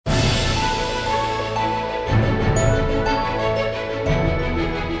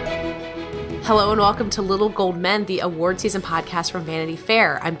Hello and welcome to Little Gold Men, the award season podcast from Vanity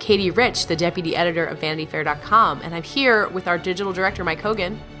Fair. I'm Katie Rich, the deputy editor of VanityFair.com, and I'm here with our digital director, Mike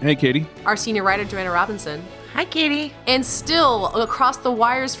Hogan. Hey, Katie. Our senior writer, Joanna Robinson. Hi, Katie. And still, across the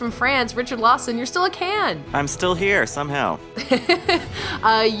wires from France, Richard Lawson, you're still at Cannes. I'm still here, somehow.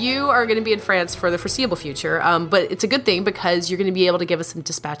 You are going to be in France for the foreseeable future, but it's a good thing because you're going to be able to give us some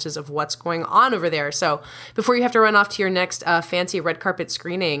dispatches of what's going on over there. So before you have to run off to your next fancy red carpet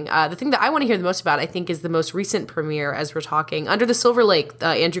screening, the thing that I want to hear the most about, I think, is the most recent premiere, as we're talking, Under the Silver Lake, the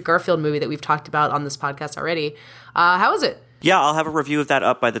Andrew Garfield movie that we've talked about on this podcast already. How is it? Yeah, I'll have a review of that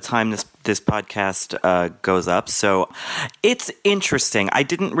up by the time this podcast goes up. So it's interesting. I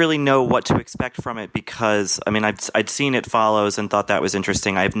didn't really know what to expect from it because, I mean, I'd seen It Follows and thought that was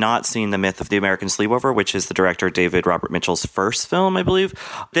interesting. I have not seen The Myth of the American Sleepover, which is the director David Robert Mitchell's first film, I believe.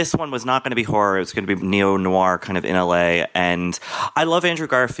 This one was not going to be horror. It was going to be neo-noir kind of in LA. And I love Andrew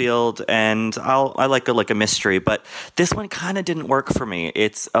Garfield and I like a mystery, but this one kind of didn't work for me.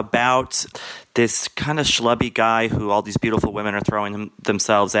 It's about this kind of schlubby guy who all these beautiful women are throwing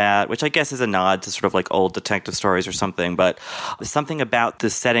themselves at, which I guess is a nod to sort of like old detective stories or something. But something about the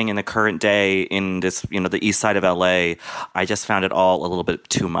setting in the current day in this, the east side of LA, I just found it all a little bit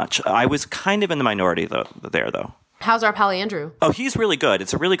too much. I was kind of in the minority though. How's our pal Andrew? Oh, he's really good.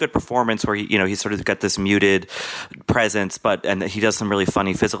 It's a really good performance where he's sort of got this muted presence, and he does some really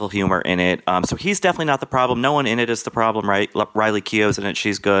funny physical humor in it. So he's definitely not the problem. No one in it is the problem, right? Riley Keough's in it.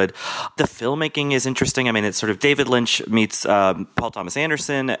 She's good. The filmmaking is interesting. I mean, it's sort of David Lynch meets Paul Thomas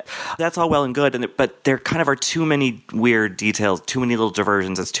Anderson. That's all well and good, but there kind of are too many weird details, too many little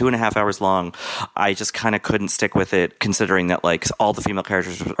diversions. It's 2.5 hours long. I just kind of couldn't stick with it, considering that like all the female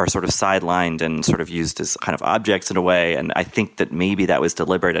characters are sort of sidelined and sort of used as kind of objects in a way, and I think that maybe that was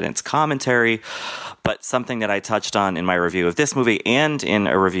deliberate in its commentary. But something that I touched on in my review of this movie and in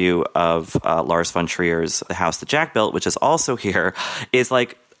a review of Lars von Trier's The House That Jack Built, which is also here, is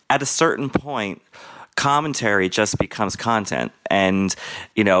like at a certain point, commentary just becomes content. And,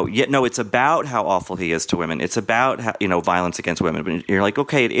 it's about how awful he is to women. It's about, how, violence against women. But you're like,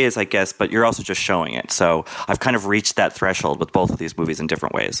 okay, it is, I guess, but you're also just showing it. So I've kind of reached that threshold with both of these movies in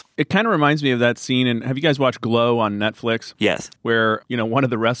different ways. It kind of reminds me of that scene. And have you guys watched Glow on Netflix? Yes. Where, one of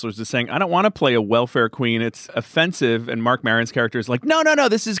the wrestlers is saying, I don't want to play a welfare queen. It's offensive. And Mark Maron's character is like, no,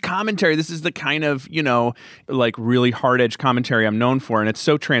 this is commentary. This is the kind of, like really hard-edged commentary I'm known for. And it's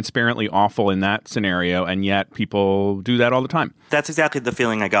so transparently awful in that scenario. And yet people do that all the time. That's exactly the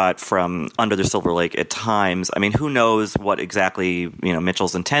feeling I got from Under the Silver Lake at times. I mean, who knows what exactly,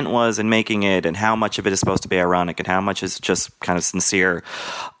 Mitchell's intent was in making it and how much of it is supposed to be ironic and how much is just kind of sincere.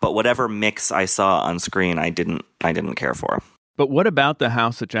 But whatever mix I saw on screen, I didn't care for. But what about The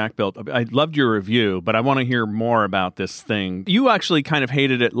House That Jack Built? I loved your review, but I want to hear more about this thing. You actually kind of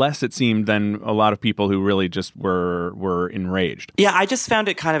hated it less, it seemed, than a lot of people who really just were enraged. Yeah, I just found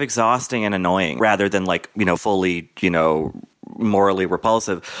it kind of exhausting and annoying rather than fully, morally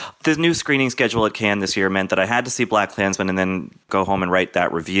repulsive. The new screening schedule at Cannes this year meant that I had to see BlacKkKlansman and then go home and write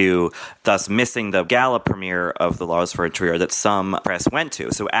that review, thus missing the gala premiere of The Lars von Trier that some press went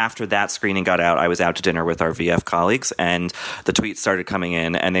to. So after that screening got out, I was out to dinner with our VF colleagues, and the tweets started coming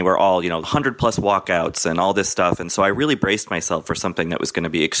in, and they were all, 100 plus walkouts and all this stuff. And so I really braced myself for something that was going to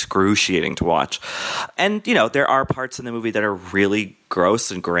be excruciating to watch. And, there are parts in the movie that are really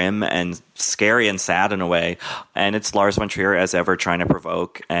gross and grim and scary and sad in a way. And it's Lars von Trier as ever trying to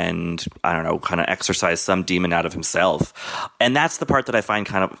provoke and, I don't know, kind of exorcise some demon out of himself. And that's the part that I found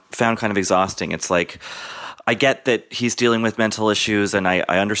kind of exhausting. It's like, I get that he's dealing with mental issues, and I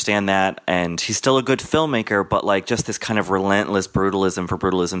understand that, and he's still a good filmmaker, but like just this kind of relentless brutalism for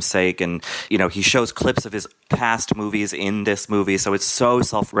brutalism's sake. And, he shows clips of his past movies in this movie, so it's so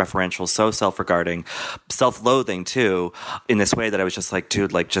self-referential, so self-regarding, self-loathing too, in this way that I was just like,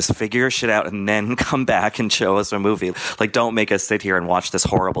 dude, like just figure your shit out and then come back and show us a movie. Like, don't make us sit here and watch this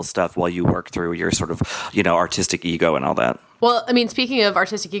horrible stuff while you work through your sort of, artistic ego and all that. Well, I mean, speaking of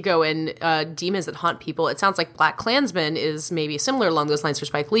artistic ego and demons that haunt people, it sounds like BlacKkKlansman is maybe similar along those lines for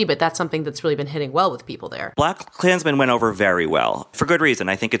Spike Lee, but that's something that's really been hitting well with people there. BlacKkKlansman went over very well, for good reason.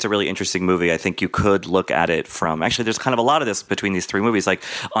 I think it's a really interesting movie. I think you could look at it from, actually, there's kind of a lot of this between these three movies. Like,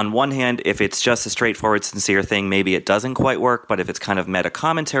 on one hand, if it's just a straightforward, sincere thing, maybe it doesn't quite work, but if it's kind of meta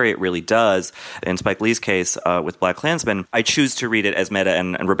commentary, it really does. In Spike Lee's case, with BlacKkKlansman, I choose to read it as meta,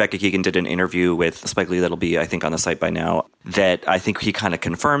 and Rebecca Keegan did an interview with Spike Lee that'll be, I think, on the site by now, that I think he kind of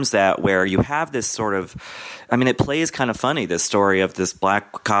confirms that, where you have this sort of, I mean, it plays kind of funny, this story of this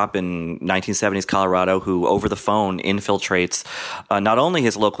black cop in 1970s Colorado who over the phone infiltrates not only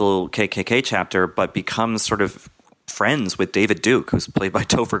his local KKK chapter, but becomes sort of friends with David Duke, who's played by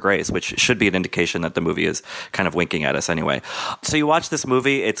Topher Grace, which should be an indication that the movie is kind of winking at us anyway. So you watch this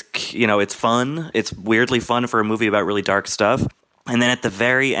movie, it's fun. It's weirdly fun for a movie about really dark stuff. And then at the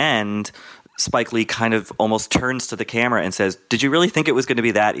very end, Spike Lee kind of almost turns to the camera and says, "Did you really think it was going to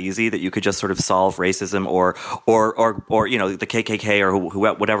be that easy that you could just sort of solve racism or the KKK or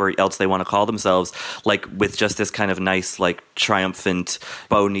whatever else they want to call themselves, like with just this kind of nice, like triumphant,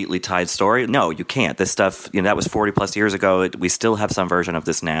 bow neatly tied story? No, you can't. This stuff, that was 40 plus years ago. We still have some version of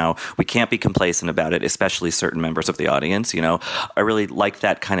this now. We can't be complacent about it, especially certain members of the audience. I really like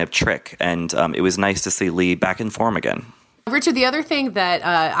that kind of trick, and it was nice to see Lee back in form again." Richard, the other thing that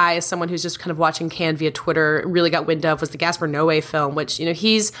I, as someone who's just kind of watching Cannes via Twitter, really got wind of was the Gaspar Noé film, which,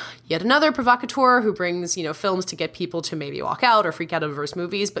 he's yet another provocateur who brings, films to get people to maybe walk out or freak out over his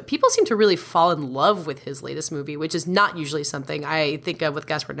movies. But people seem to really fall in love with his latest movie, which is not usually something I think of with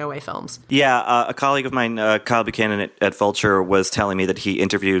Gaspar Noé films. Yeah, a colleague of mine, Kyle Buchanan at Vulture, was telling me that he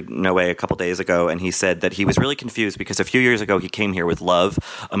interviewed Noé a couple days ago, and he said that he was really confused because a few years ago he came here with Love,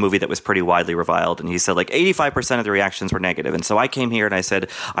 a movie that was pretty widely reviled, and he said like 85% of the reactions were negative. And so I came here and I said,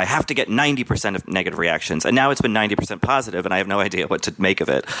 I have to get 90% of negative reactions. And now it's been 90% positive, and I have no idea what to make of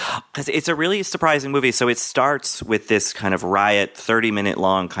it. Because it's a really surprising movie. So it starts with this kind of riot, 30-minute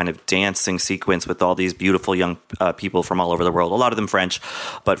long kind of dancing sequence with all these beautiful young people from all over the world, a lot of them French,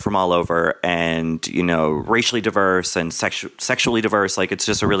 but from all over, and, racially diverse and sexually diverse. Like, it's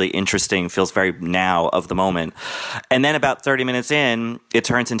just a really interesting, feels very now of the moment. And then about 30 minutes in, it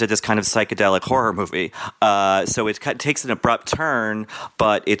turns into this kind of psychedelic horror movie. So it takes an abrupt turn,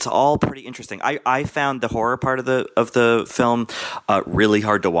 but it's all pretty interesting. I found the horror part of the film really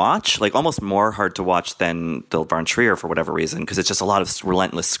hard to watch, like almost more hard to watch than the Von Trier for whatever reason, because it's just a lot of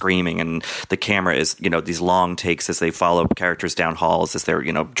relentless screaming, and the camera is, these long takes as they follow characters down halls as they're,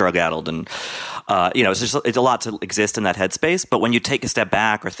 drug-addled, and it's a lot to exist in that headspace. But when you take a step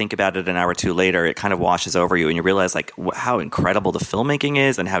back or think about it an hour or two later, it kind of washes over you, and you realize like how incredible the filmmaking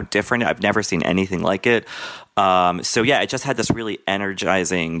is and how different. I've never seen anything like it. So yeah, it just had this really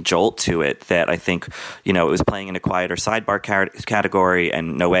energizing jolt to it that I think, it was playing in a quieter sidebar category,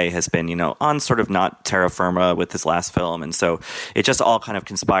 and Noé has been, on sort of not terra firma with his last film. And so it just all kind of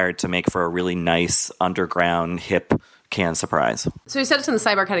conspired to make for a really nice, underground, hip Cannes surprise. So you said it's in the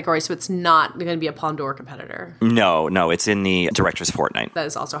sidebar category, so it's not going to be a Palme d'Or competitor. No, it's in the director's fortnight. That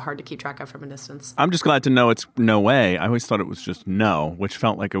is also hard to keep track of from a distance. I'm just glad to know it's Noé. I always thought it was just No, which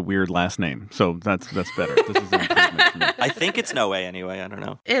felt like a weird last name. So that's better. This is an improvement for me. I think it's Noé anyway. I don't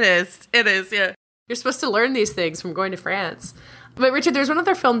know. It is, yeah. You're supposed to learn these things from going to France. But Richard, there's one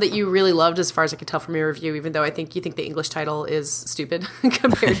other film that you really loved, as far as I could tell from your review, even though I think you think the English title is stupid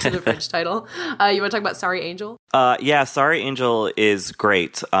compared to the French title. You want to talk about Sorry Angel? Yeah, Sorry Angel is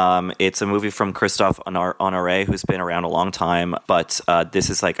great. It's a movie from Christophe Honoré, who's been around a long time, but this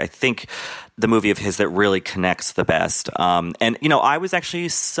is I think the movie of his that really connects the best. And, I was actually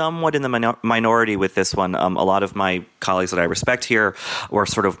somewhat in the minority with this one. A lot of my colleagues that I respect here were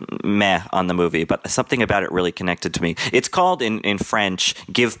sort of meh on the movie, but something about it really connected to me. It's called in French,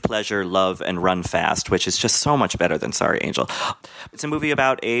 Give Pleasure, Love, and Run Fast, which is just so much better than Sorry Angel. It's a movie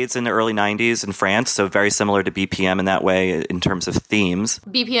about AIDS in the early 90s in France, so very similar to BPM in that way in terms of themes.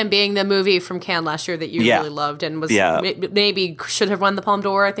 BPM being the movie from Cannes last year that you really loved and was maybe should have won the Palme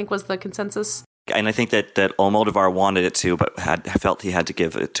d'Or, I think was the consensus. And I think that Almodovar wanted it to, but felt he had to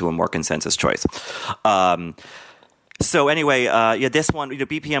give it to a more consensus choice. So anyway, this one,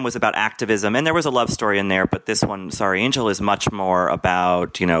 BPM was about activism, and there was a love story in there, but this one, Sorry Angel, is much more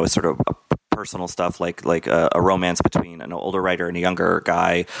about, sort of personal stuff, like a romance between an older writer and a younger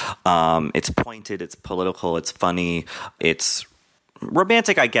guy. It's pointed, it's political, it's funny, it's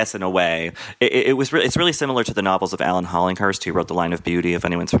romantic, I guess, in a way. It's really similar to the novels of Alan Hollinghurst, who wrote The Line of Beauty, if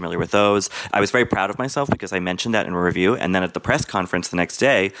anyone's familiar with those. I was very proud of myself because I mentioned that in a review, and then at the press conference the next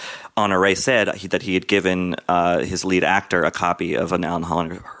day, Honoré said that he had given his lead actor a copy of an Alan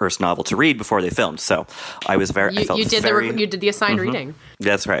Hollinghurst novel to read before they filmed. So I was very... You did the assigned reading.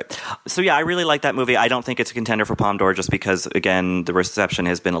 That's right. So yeah, I really like that movie. I don't think it's a contender for Palme d'Or just because, again, the reception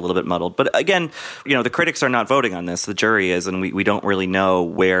has been a little bit muddled. But again, the critics are not voting on this. The jury is, and we don't really know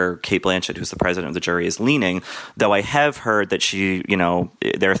where Cate Blanchett, who's the president of the jury, is leaning, though I have heard that she,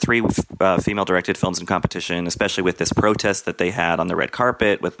 there are 3 female-directed films in competition, especially with this protest that they had on the red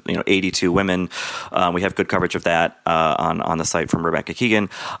carpet with, 82 women. We have good coverage of that on the site from Rebecca Keegan,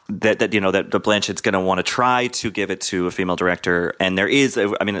 that Blanchett's going to want to try to give it to a female director, and there is,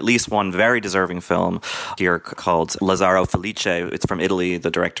 at least one very deserving film here called Lazzaro Felice. It's from Italy.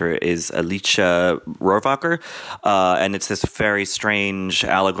 The director is Alicia Rohrwacher, and it's this very strange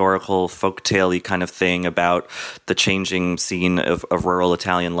allegorical folktale-y kind of thing about the changing scene of rural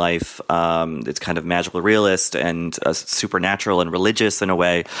Italian life. It's kind of magical realist and supernatural and religious in a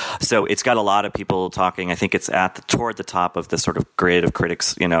way. So it's got a lot of people talking. I think it's toward the top of the sort of grid of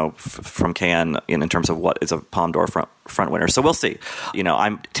critics, from Cannes in terms of what is a Palme d'Or front winner. So we'll see.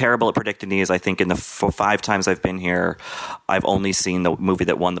 I'm terrible at predicting these. I think in the 5 times I've been here, I've only seen the movie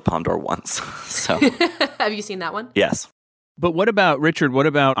that won the Palme d'Or once. So have you seen that one? Yes. But what about, Richard, what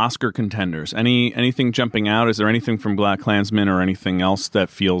about Oscar contenders? Anything jumping out? Is there anything from BlacKkKlansman or anything else that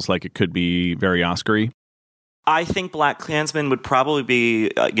feels like it could be very Oscar-y? I think BlacKkKlansman would probably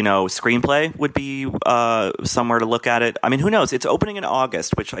be, screenplay would be somewhere to look at it. I mean, who knows? It's opening in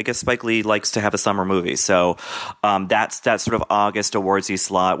August, which I guess Spike Lee likes to have a summer movie. So that's that sort of August awardsy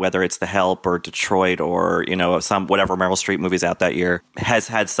slot, whether it's The Help or Detroit or, some whatever Meryl Streep movies out that year, has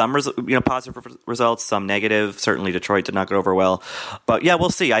had some positive results, some negative. Certainly Detroit did not go over well. But yeah,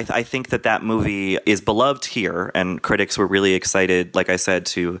 we'll see. I think that movie is beloved here, and critics were really excited, like I said,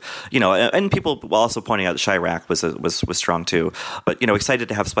 to, and people were also pointing out that Chirac was strong too, but excited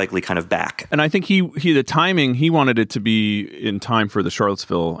to have Spike Lee kind of back. And I think the timing, he wanted it to be in time for the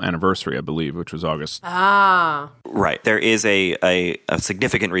Charlottesville anniversary, I believe, which was August. Right. There is a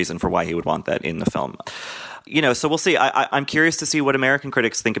significant reason for why he would want that in the film. So we'll see. I'm curious to see what American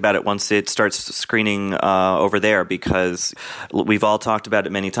critics think about it once it starts screening over there, because we've all talked about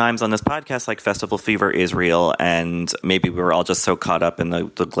it many times on this podcast, like festival fever is real, and maybe we were all just so caught up in the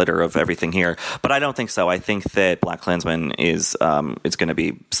glitter of everything here. But I don't think so. I think that BlacKkKlansman is going to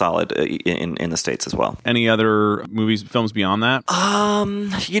be solid in the States as well. Any other films beyond that?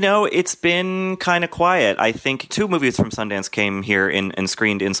 It's been kind of quiet. I think 2 movies from Sundance came here and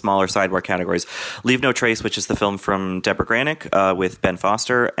screened in smaller sidewalk categories. Leave No Trace, which is the film from Deborah Granick with Ben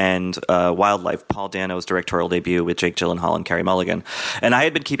Foster, and Wildlife, Paul Dano's directorial debut with Jake Gyllenhaal and Carey Mulligan. And I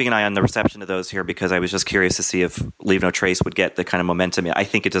had been keeping an eye on the reception of those here because I was just curious to see if Leave No Trace would get the kind of momentum I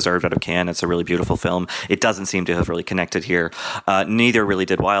think it deserved out of Cannes. It's a really beautiful film. It doesn't seem to have really connected here. Neither really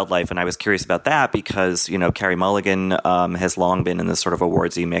did Wildlife, and I was curious about that because, Carey Mulligan has long been in this sort of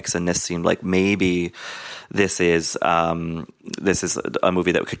awardsy mix, and this seemed like maybe this is a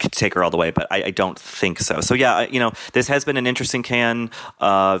movie that could take her all the way, but I don't think so. So yeah, this has been an interesting Cannes.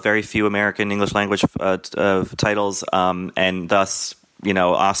 Very few American English language titles, and thus,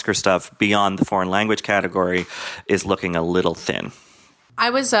 Oscar stuff beyond the foreign language category is looking a little thin. I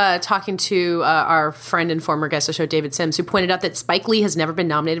was talking to our friend and former guest of the show, David Sims, who pointed out that Spike Lee has never been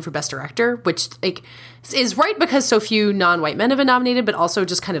nominated for Best Director, which is right because so few non-white men have been nominated, but also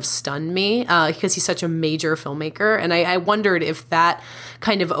just kind of stunned me because he's such a major filmmaker. And I wondered if that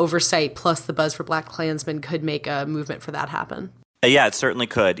kind of oversight plus the buzz for BlacKkKlansman could make a movement for that happen. Yeah, it certainly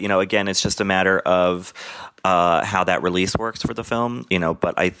could. Again, it's just a matter of how that release works for the film.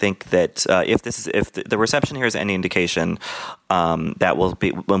 But I think that if the reception here is any indication, that will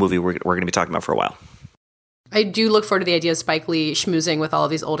be a movie we're going to be talking about for a while. I do look forward to the idea of Spike Lee schmoozing with all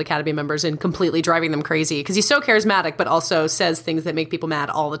of these old Academy members and completely driving them crazy because he's so charismatic, but also says things that make people mad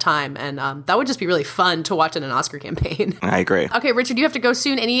all the time. And that would just be really fun to watch in an Oscar campaign. I agree. Okay, Richard, you have to go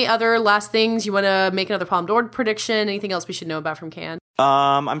soon. Any other last things? You want to make another Palme d'Or prediction? Anything else we should know about from Cannes?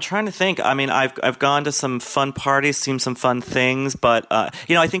 I'm trying to think. I mean, I've gone to some fun parties, seen some fun things, but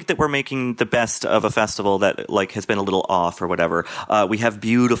I think that we're making the best of a festival that has been a little off or whatever. We have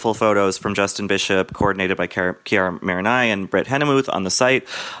beautiful photos from Justin Bishop, coordinated by Chiara Marinai and Brett Hennemuth on the site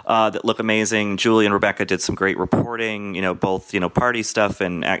that look amazing. Julie and Rebecca did some great reporting, both party stuff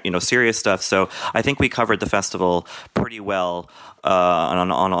and serious stuff. So I think we covered the festival pretty well.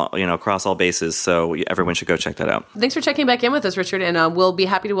 On across all bases, so everyone should go check that out. Thanks for checking back in with us, Richard, and we'll be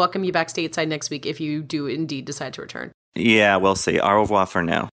happy to welcome you back stateside next week if you do indeed decide to return. Yeah, we'll see. Au revoir for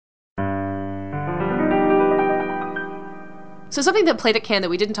now. So something that played at Cannes that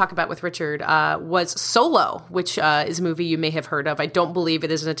we didn't talk about with Richard was Solo, which is a movie you may have heard of. I don't believe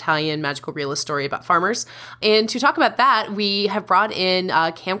it is an Italian magical realist story about farmers. And to talk about that, we have brought in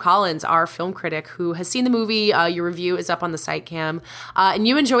Cam Collins, our film critic, who has seen the movie. Your review is up on the site, Cam. And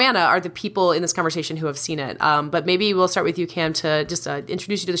you and Joanna are the people in this conversation who have seen it. But maybe we'll start with you, Cam, to just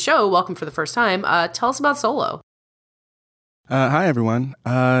introduce you to the show. Welcome for the first time. Tell us about Solo. Hi, everyone.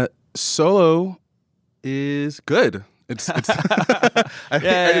 Solo is good. It's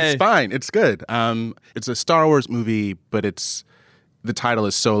fine. It's good. It's a Star Wars movie, but the title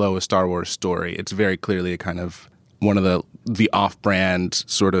is Solo, a Star Wars story. It's very clearly a kind of one of the off-brand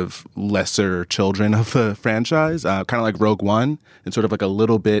sort of lesser children of the franchise, kind of like Rogue One. It's sort of like a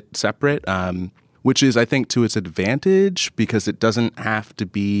little bit separate. which is, I think, to its advantage because it doesn't have to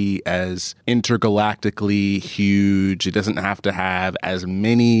be as intergalactically huge. It doesn't have to have as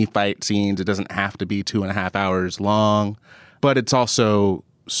many fight scenes. It doesn't have to be 2.5 hours long, but it's also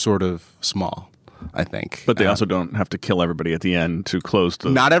sort of small, I think. But they also don't have to kill everybody at the end to close the...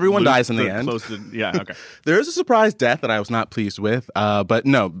 Not everyone dies in the end. Yeah, okay. There is a surprise death that I was not pleased with, but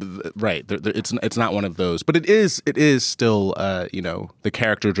no, right. It's not one of those. But it is still, the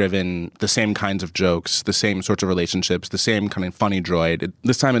character-driven, the same kinds of jokes, the same sorts of relationships, the same kind of funny droid.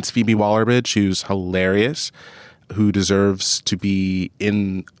 This time it's Phoebe Waller-Bridge, who's hilarious, who deserves to be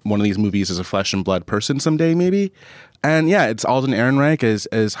in one of these movies as a flesh and blood person someday, maybe. And yeah, it's Alden Ehrenreich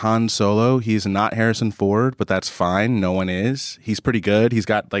as Han Solo. He's not Harrison Ford, but that's fine. No one is. He's pretty good. He's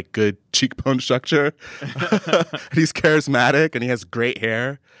got like good cheekbone structure. He's charismatic and he has great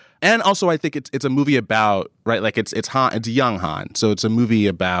hair. And also, I think it's a movie about, right, like it's Han, it's young Han. So it's a movie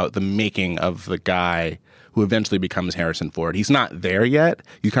about the making of the guy who eventually becomes Harrison Ford. He's not there yet.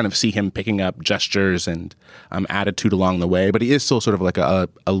 You kind of see him picking up gestures and attitude along the way, but he is still sort of like a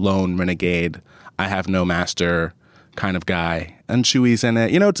lone renegade, I have no master kind of guy. And Chewie's in it.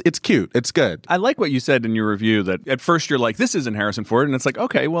 It's cute. It's good. I like what you said in your review that at first you're like, this isn't Harrison Ford. And it's like,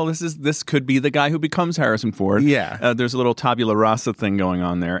 okay, well, this could be the guy who becomes Harrison Ford. Yeah. There's a little tabula rasa thing going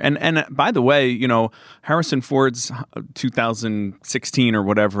on there. And by the way, Harrison Ford's 2016 or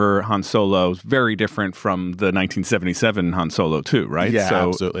whatever Han Solo is very different from the 1977 Han Solo too, right? Yeah, so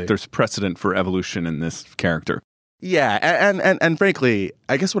absolutely. There's precedent for evolution in this character. Yeah, and frankly,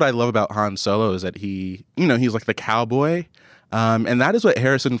 I guess what I love about Han Solo is that he's like the cowboy, and that is what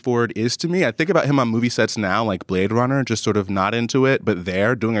Harrison Ford is to me. I think about him on movie sets now, like Blade Runner, just sort of not into it, but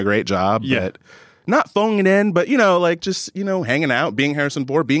there doing a great job. Yeah. But not phoning it in, but hanging out, being Harrison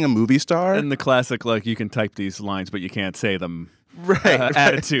Ford, being a movie star. And the classic, like, you can type these lines, but you can't say them. Right,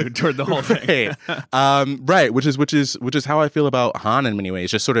 attitude toward the whole thing. Right, which is how I feel about Han in many ways.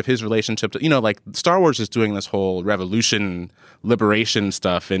 Just sort of his relationship to, like Star Wars is doing this whole revolution, liberation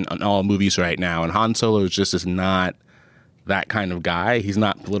stuff in all movies right now, and Han Solo is not that kind of guy. He's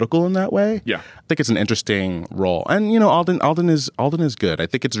not political in that way. Yeah, I think it's an interesting role, and Alden is good. I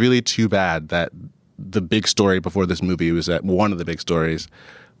think it's really too bad that the big story before this movie was that one of the big stories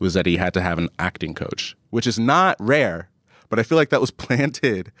was that he had to have an acting coach, which is not rare. But I feel like that was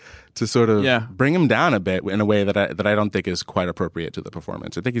planted to sort of bring him down a bit in a way that I don't think is quite appropriate to the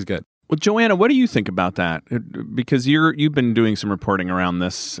performance. I think he's good. Well, Joanna, what do you think about that? Because you've been doing some reporting around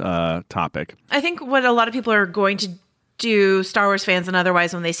this topic. I think what a lot of people are going to do, Star Wars fans and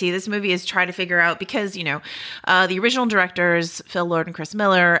otherwise, when they see this movie is try to figure out, because, the original directors, Phil Lord and Chris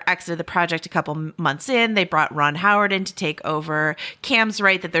Miller, exited the project a couple months in. They brought Ron Howard in to take over. Cam's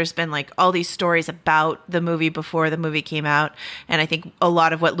right that there's been like all these stories about the movie before the movie came out. And I think a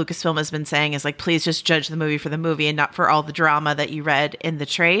lot of what Lucasfilm has been saying is like, please just judge the movie for the movie and not for all the drama that you read in the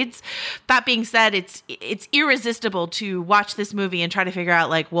trades. That being said, it's irresistible to watch this movie and try to figure out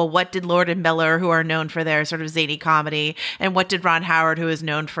like, well, what did Lord and Miller, who are known for their sort of zany comedy, and what did Ron Howard, who is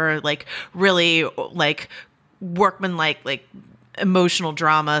known for like really like workman-like emotional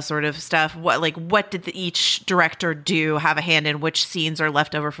drama sort of stuff, what did each director do, have a hand in, which scenes are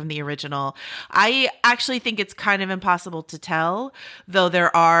left over from the original? I actually think it's kind of impossible to tell, though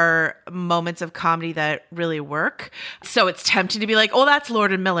there are moments of comedy that really work. So it's tempting to be like, oh, that's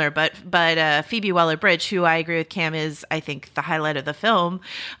Lord and Miller, but Phoebe Waller-Bridge, who I agree with Cam is, I think, the highlight of the film,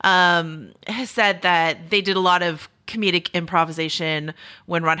 has said that they did a lot of comedic improvisation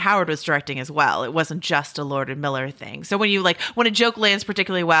when Ron Howard was directing as well. It wasn't just a Lord and Miller thing. So when a joke lands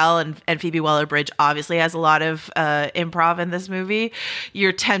particularly well, and Phoebe Waller-Bridge obviously has a lot of improv in this movie,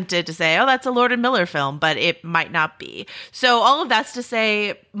 you're tempted to say, oh, that's a Lord and Miller film, but it might not be. So all of that's to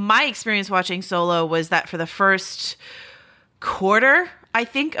say, my experience watching Solo was that for the first quarter, I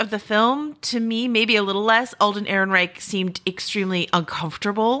think, of the film, to me, maybe a little less, Alden Ehrenreich seemed extremely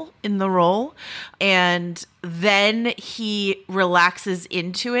uncomfortable in the role. And then he relaxes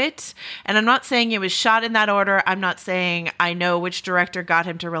into it. And I'm not saying it was shot in that order. I'm not saying I know which director got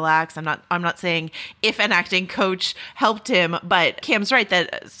him to relax. I'm not saying if an acting coach helped him. But Cam's right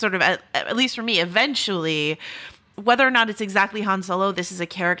that sort of, at least for me, eventually, whether or not it's exactly Han Solo, this is a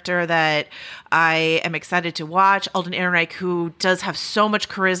character that I am excited to watch. Alden Ehrenreich, who does have so much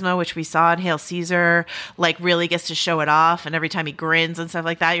charisma, which we saw in Hail Caesar, like really gets to show it off. And every time he grins and stuff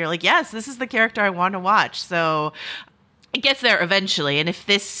like that, you're like, yes, this is the character I want to watch. So it gets there eventually. And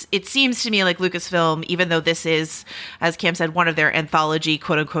it seems to me like Lucasfilm, even though this is, as Cam said, one of their anthology,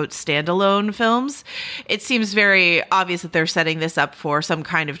 quote unquote, standalone films, it seems very obvious that they're setting this up for some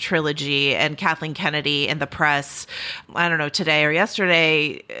kind of trilogy. And Kathleen Kennedy in the press, I don't know, today or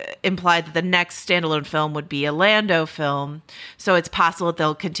yesterday, implied that the next standalone film would be a Lando film. So it's possible that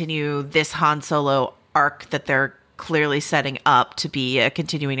they'll continue this Han Solo arc that they're clearly setting up to be a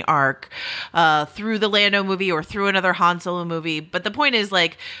continuing arc through the Lando movie or through another Han Solo movie. But the point is,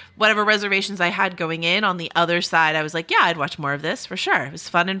 like, whatever reservations I had going in, on the other side, I was like, yeah, I'd watch more of this for sure. It was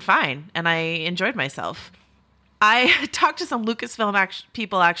fun and fine, and I enjoyed myself. I talked to some Lucasfilm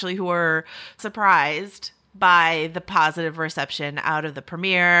people actually who were surprised by the positive reception out of the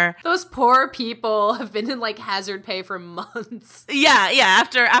premiere. Those poor people have been in like hazard pay for months. Yeah.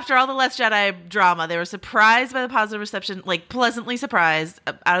 After all the Last Jedi drama, they were surprised by the positive reception, like pleasantly surprised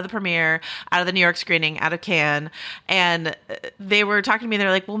out of the premiere, out of the New York screening, out of Cannes. And they were talking to me.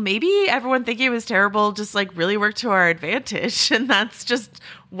 They're like, well, maybe everyone thinking it was terrible just like really worked to our advantage. And that's just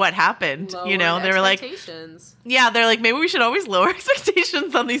what happened. Lowered you know, they were like, yeah, they're like, maybe we should always lower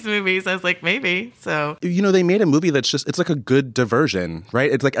expectations on these movies. I was like, maybe. So, you know, they made a movie that's just, it's like a good diversion, right?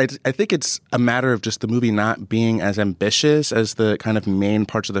 It's like, I think it's a matter of just the movie not being as ambitious as the kind of main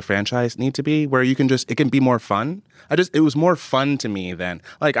parts of the franchise need to be, where you can just, it can be more fun. It was more fun to me than,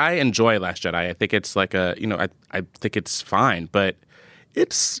 like, I enjoy Last Jedi. I think it's like a, you know, I think it's fine, but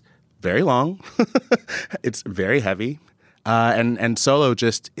it's very long. It's very heavy. And Solo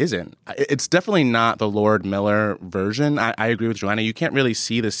just isn't. It's definitely not the Lord Miller version. I agree with Joanna. You can't really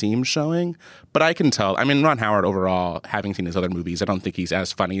see the seams showing, but I can tell. I mean, Ron Howard overall, having seen his other movies, I don't think he's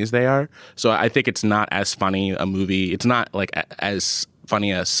as funny as they are. So I think it's not as funny a movie. It's not like as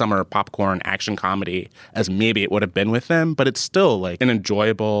funny a summer popcorn action comedy as maybe it would have been with them, but it's still like an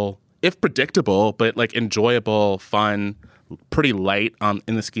enjoyable, if predictable, but like enjoyable, fun, pretty light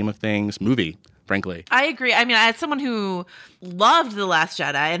in the scheme of things movie. Frankly, I agree. I mean, as someone who loved The Last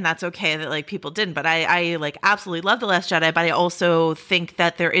Jedi, and that's okay that like people didn't, but I like absolutely love The Last Jedi, but I also think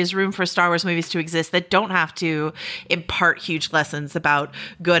that there is room for Star Wars movies to exist that don't have to impart huge lessons about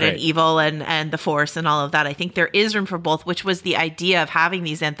good and evil and the Force and all of that. I think there is room for both, which was the idea of having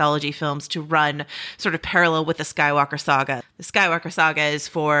these anthology films to run sort of parallel with the Skywalker saga. The Skywalker saga is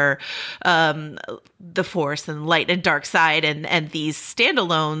for the Force and light and dark side, and these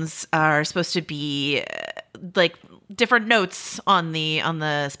standalones are supposed to be like different notes on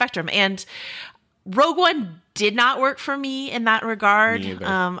the spectrum. And Rogue One did not work for me in that regard.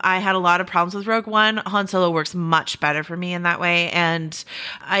 I had a lot of problems with Rogue One. Han Solo works much better for me in that way. And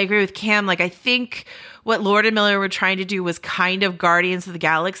I agree with Cam. Like, I think what Lord and Miller were trying to do was kind of Guardians of the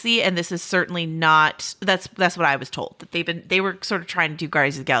Galaxy, and this is certainly not. That's what I was told, that they were sort of trying to do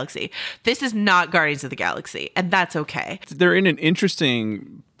Guardians of the Galaxy. This is not Guardians of the Galaxy, and that's okay. They're in an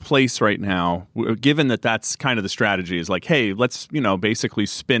interesting place right now, given that that's kind of the strategy, is like, hey, let's, you know, basically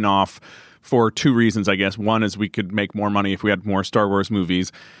spin off for two reasons, I guess. One is we could make more money if we had more Star Wars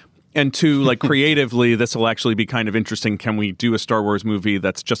movies. And two, like, creatively, this will actually be kind of interesting. Can we do a Star Wars movie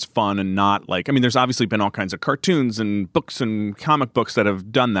that's just fun and not like, I mean, there's obviously been all kinds of cartoons and books and comic books that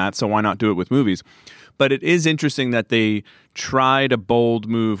have done that, so why not do it with movies? But it is interesting that they tried a bold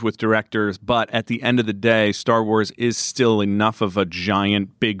move with directors, but at the end of the day, Star Wars is still enough of a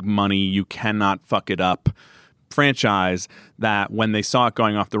giant, big money, you cannot fuck it up franchise that when they saw it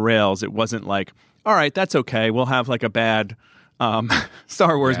going off the rails, it wasn't like, all right, that's okay, we'll have like a bad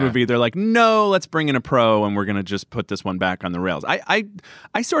Star Wars movie. They're like, no, let's bring in a pro and we're going to just put this one back on the rails.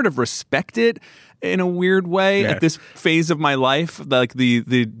 I sort of respect it in a weird way at this phase of my life, like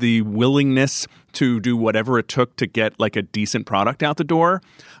the willingness to do whatever it took to get like a decent product out the door.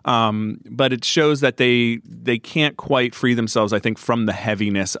 But it shows that they can't quite free themselves, I think, from the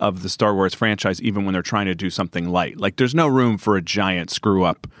heaviness of the Star Wars franchise, even when they're trying to do something light. Like, there's no room for a giant screw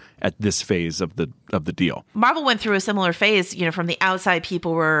up at this phase of the deal. Marvel went through a similar phase. You know, from the outside,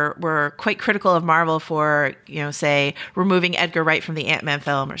 people were quite critical of Marvel for, you know, say, removing Edgar Wright from the Ant-Man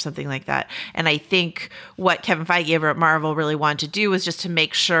film or something like that. And I think what Kevin Feige over at Marvel really wanted to do was just to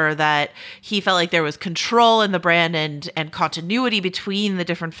make sure that he felt like there was control in the brand and continuity between the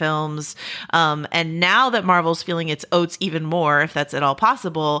different films. And now that Marvel's feeling its oats even more, if that's at all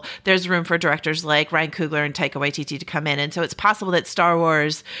possible, there's room for directors like Ryan Coogler and Taika Waititi to come in. And so it's possible that Star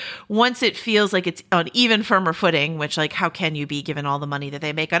Wars, once it feels like it's on even firmer footing, which, like, how can you be given all the money that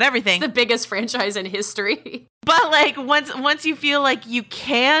they make on everything? It's the biggest franchise in history. But like once you feel like you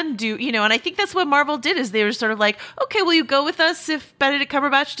can do, and I think that's what Marvel did, is they were sort of like, okay, will you go with us if Benedict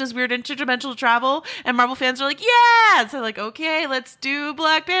Cumberbatch does weird interdimensional travel? And Marvel fans are like, yeah. So like, okay, let's do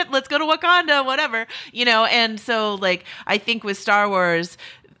Black Panther, let's go to Wakanda, whatever, And so like, I think with Star Wars,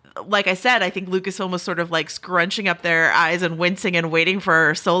 like I said, I think Lucasfilm was sort of like scrunching up their eyes and wincing and waiting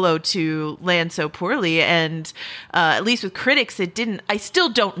for Solo to land so poorly. And at least with critics, it didn't. I still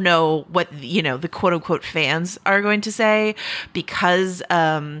don't know what, the quote unquote fans are going to say because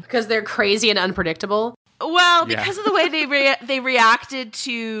they're crazy and unpredictable. Well, because of the way they reacted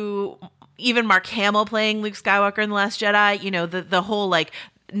to even Mark Hamill playing Luke Skywalker in The Last Jedi, the whole like,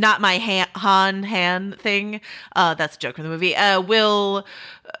 not my Han thing, that's a joke from the movie, will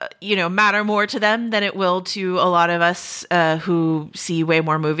matter more to them than it will to a lot of us who see way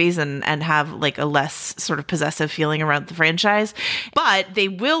more movies and have like a less sort of possessive feeling around the franchise. But they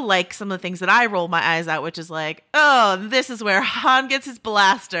will like some of the things that I roll my eyes at, which is like, oh, this is where Han gets his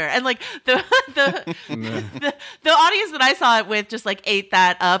blaster. And like the audience that I saw it with just like ate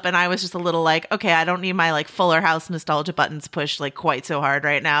that up. And I was just a little like, okay, I don't need my like Fuller House nostalgia buttons pushed like quite so hard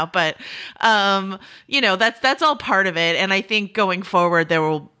right now. But, that's all part of it. And I think going forward, there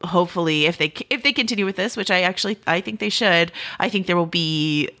will hopefully, if they continue with this, which I think they should, I think there will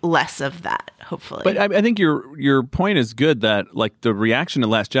be less of that, hopefully. But I think your point is good, that like the reaction to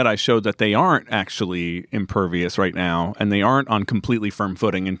Last Jedi showed that they aren't actually impervious right now, and they aren't on completely firm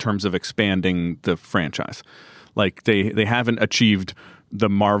footing in terms of expanding the franchise. Like they haven't achieved the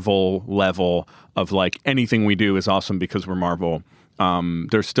Marvel level of like, anything we do is awesome because we're Marvel.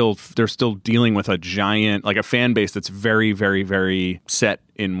 They're still dealing with a giant, like a fan base that's very, very, very set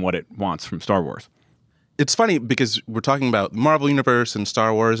in what it wants from Star Wars. It's funny because we're talking about Marvel Universe and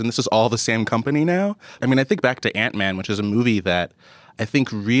Star Wars, and this is all the same company now. I mean, I think back to Ant-Man, which is a movie that I think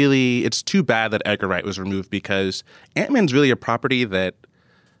really, it's too bad that Edgar Wright was removed, because Ant-Man's really a property that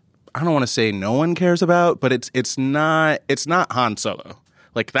I don't want to say no one cares about, but it's not Han Solo.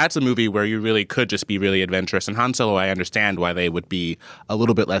 Like, that's a movie where you really could just be really adventurous. And Han Solo, I understand why they would be a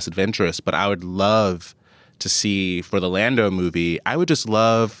little bit less adventurous, but I would love to see, for the Lando movie, I would just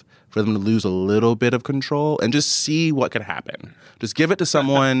love for them to lose a little bit of control and just see what could happen. Just give it to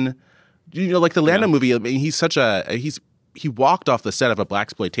someone, like the Lando movie. I mean, he walked off the set of a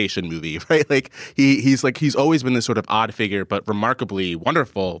blaxploitation movie, right? Like he's always been this sort of odd figure, but remarkably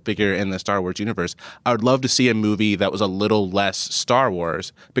wonderful figure in the Star Wars universe. I would love to see a movie that was a little less Star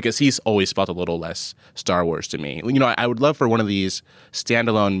Wars, because he's always felt a little less Star Wars to me. I would love for one of these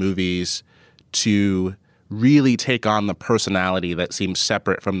standalone movies to really take on the personality that seems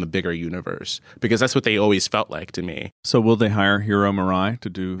separate from the bigger universe, because that's what they always felt like to me. So will they hire Hiro Murai to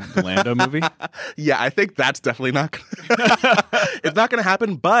do the Lando movie? Yeah, I think that's definitely not it's not going to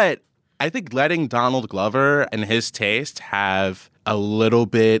happen, but I think letting Donald Glover and his taste have a little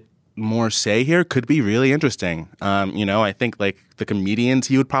bit more say here could be really interesting. I think like the comedians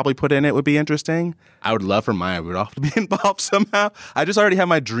he would probably put in it would be interesting. I would love for Maya Rudolph to be involved somehow. I just already have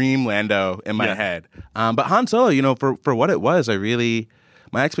my dream Lando in my head. But Han Solo, for what it was,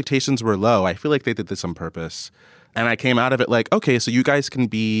 my expectations were low. I feel like they did this on purpose. And I came out of it like, okay, so you guys can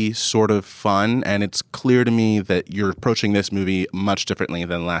be sort of fun, and it's clear to me that you're approaching this movie much differently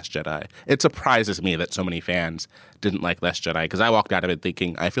than Last Jedi. It surprises me that so many fans didn't like Last Jedi, because I walked out of it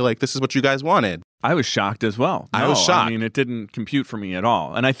thinking, I feel like this is what you guys wanted. I was shocked as well. I was shocked. I mean, it didn't compute for me at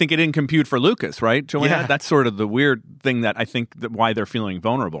all. And I think it didn't compute for Lucas, right, Joanna? Yeah. That's sort of the weird thing that I think that why they're feeling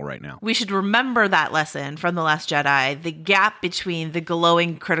vulnerable right now. We should remember that lesson from The Last Jedi, the gap between the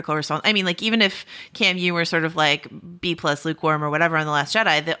glowing critical response. I mean, like, even if Cam, you were sort of like B+ lukewarm or whatever on The Last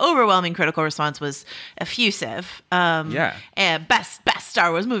Jedi, the overwhelming critical response was effusive. And best Star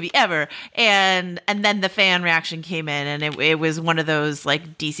Wars movie ever. And then the fan reaction came in, and it was one of those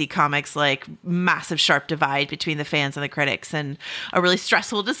like DC Comics, like massive sharp divide between the fans and the critics, and a really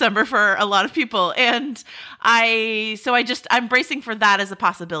stressful December for a lot of people. And I'm bracing for that as a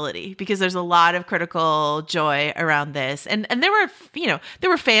possibility, because there's a lot of critical joy around this. And there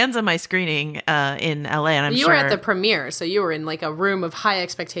were fans of my screening in LA, and you were at the premiere, so you were in like a room of high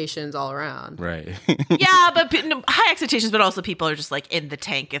expectations all around. Right. Yeah, but high expectations, but also people are just like in the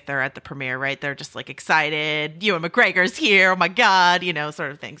tank if they're at the premiere, right? They're just like excited. Ewan McGregor's here. Oh my God,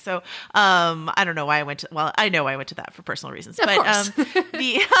 sort of thing. So I don't know why I went to. Well, I know I went to that for personal reasons,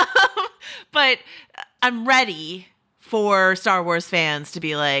 but I'm ready for Star Wars fans to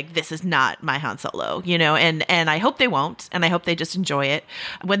be like, this is not my Han Solo, and I hope they won't, and I hope they just enjoy it.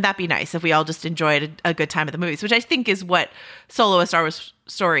 Wouldn't that be nice if we all just enjoyed a good time at the movies, which I think is what Solo: A Star Wars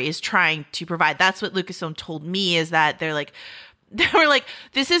Story is trying to provide. That's what Lucasfilm told me, is that they're like, they were like,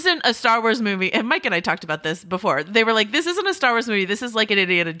 this isn't a Star Wars movie. And Mike and I talked about this before. They were like, this isn't a Star Wars movie. This is like an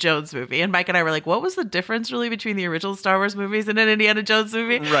Indiana Jones movie. And Mike and I were like, what was the difference really between the original Star Wars movies and an Indiana Jones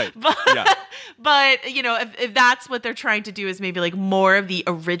movie? Right. But, Yeah. but you know, if that's what they're trying to do is maybe like more of the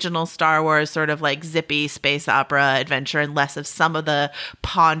original Star Wars sort of like zippy space opera adventure and less of some of the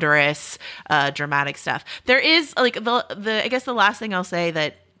ponderous dramatic stuff. There is like the I guess the last thing I'll say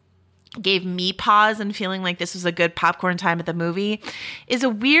that gave me pause and feeling like this was a good popcorn time at the movie is a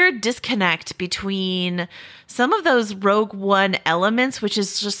weird disconnect between some of those Rogue One elements, which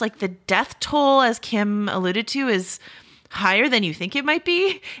is just like the death toll, as Kim alluded to, is higher than you think it might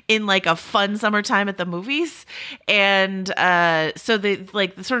be in like a fun summertime at the movies. And so the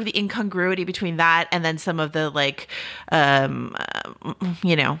like the sort of the incongruity between that and then some of the like hijinks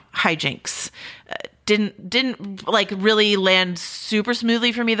didn't like really land super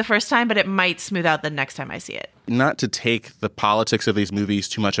smoothly for me the first time, but it might smooth out the next time I see it. Not to take the politics of these movies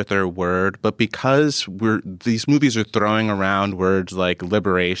too much at their word, but because these movies are throwing around words like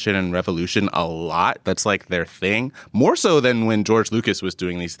liberation and revolution a lot, that's like their thing, more so than when George Lucas was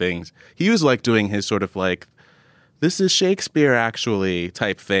doing these things. He was like doing his sort of like, this is Shakespeare actually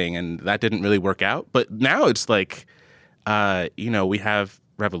type thing, and that didn't really work out. But now it's like, we have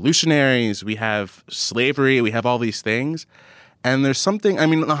revolutionaries, we have slavery, we have all these things. And there's something, I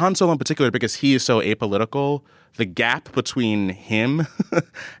mean, Han Solo in particular, because he is so apolitical, the gap between him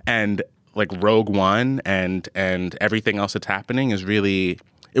and like Rogue One and everything else that's happening is really,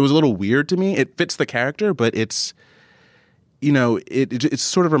 it was a little weird to me. It fits the character, but it's, it's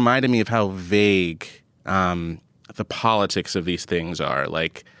sort of reminded me of how vague the politics of these things are.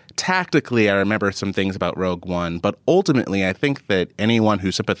 Like, tactically, I remember some things about Rogue One, but ultimately, I think that anyone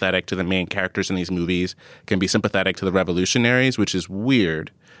who's sympathetic to the main characters in these movies can be sympathetic to the revolutionaries, which is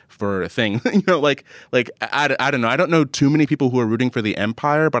weird for a thing. I don't know. I don't know too many people who are rooting for the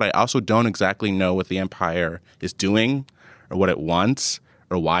Empire, but I also don't exactly know what the Empire is doing or what it wants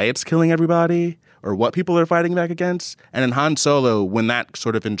or why it's killing everybody or what people are fighting back against. And in Han Solo, when that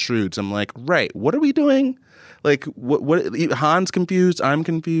sort of intrudes, I'm like, right, what are we doing? Like, what? Han's confused. I'm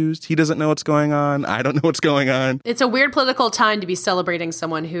confused. He doesn't know what's going on. I don't know what's going on. It's a weird political time to be celebrating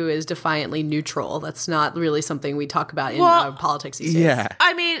someone who is defiantly neutral. That's not really something we talk about in politics these days. Yeah.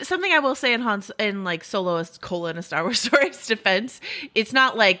 I mean, something I will say in like Soloist : A Star Wars Story's defense, it's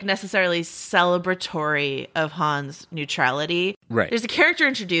not like necessarily celebratory of Han's neutrality. Right. There's a character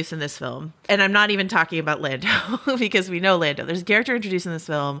introduced in this film, and I'm not even talking about Lando because we know Lando. There's a character introduced in this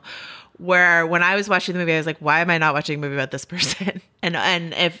film where when I was watching the movie, I was like, why am I not watching a movie about this person?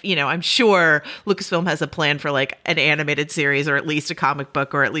 And if, I'm sure Lucasfilm has a plan for like an animated series or at least a comic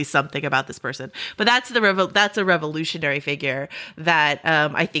book or at least something about this person. But that's a revolutionary figure that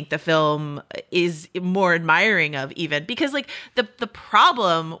I think the film is more admiring of, even because like the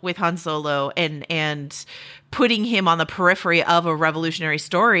problem with Han Solo and putting him on the periphery of a revolutionary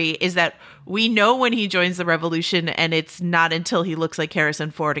story is that we know when he joins the revolution, and it's not until he looks like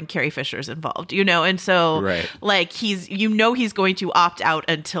Harrison Ford and Carrie Fisher's involved, and so right. like he's going to opt out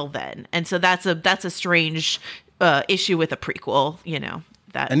until then, and so that's a strange issue with a prequel,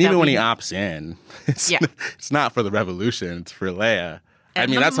 even when he opts in, it's not for the revolution; it's for Leia. And I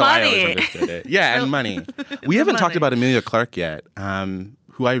mean, that's money. how I always understood it. Yeah, and money. We haven't talked about Emilia Clarke yet,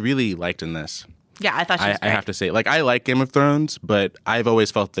 who I really liked in this. Yeah, I thought she was great. I have to say, like, I like Game of Thrones, but I've always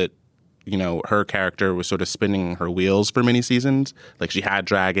felt that, her character was sort of spinning her wheels for many seasons. Like, she had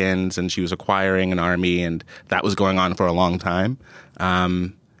dragons, and she was acquiring an army, and that was going on for a long time.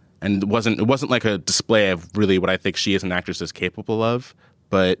 And it wasn't like a display of really what I think she as an actress is capable of.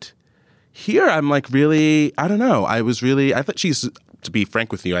 But here, I'm like really, I don't know. I thought she's, to be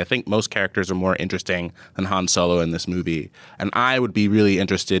frank with you, I think most characters are more interesting than Han Solo in this movie. And I would be really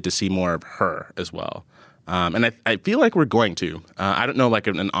interested to see more of her as well. And I feel like we're going to. I don't know, like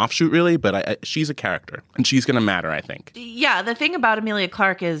an offshoot really, but she's a character, and she's going to matter, I think. Yeah, the thing about Emilia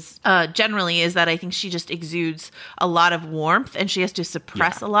Clarke is generally is that I think she just exudes a lot of warmth, and she has to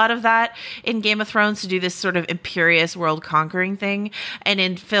suppress a lot of that in Game of Thrones to do this sort of imperious world conquering thing. And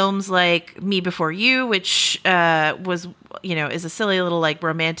in films like Me Before You, which was, is a silly little like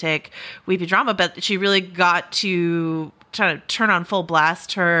romantic weepy drama, but she really got to trying to turn on full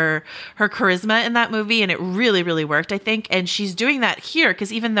blast her charisma in that movie, and it really, really worked, I think. And she's doing that here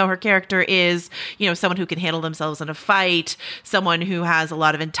because even though her character is, someone who can handle themselves in a fight, someone who has a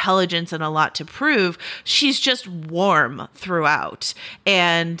lot of intelligence and a lot to prove, she's just warm throughout.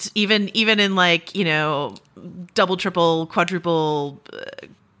 And even in like, double, triple, quadruple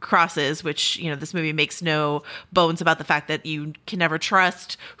crosses, which, you know, this movie makes no bones about the fact that you can never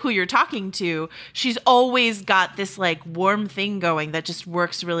trust who you're talking to. She's always got this like warm thing going that just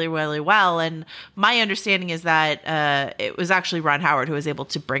works really, really well. And my understanding is that it was actually Ron Howard who was able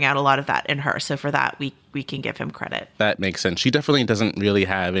to bring out a lot of that in her. So for that, we can give him credit. That makes sense. She definitely doesn't really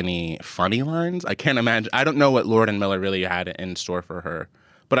have any funny lines. I can't imagine. I don't know what Lord and Miller really had in store for her,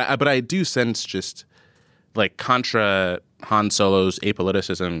 but I do sense just like contra Han Solo's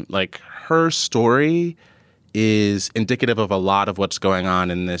apoliticism, like her story is indicative of a lot of what's going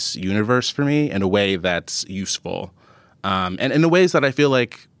on in this universe for me in a way that's useful. And in the ways that I feel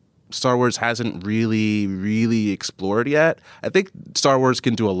like Star Wars hasn't really explored yet. I think Star Wars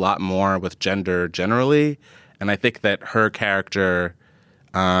can do a lot more with gender generally. And I think that her character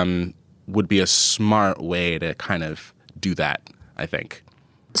would be a smart way to kind of do that, I think.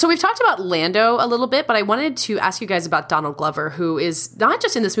 So we've talked about Lando a little bit, but I wanted to ask you guys about Donald Glover, who is not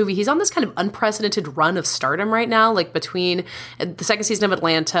just in this movie, he's on this kind of unprecedented run of stardom right now, like between the second season of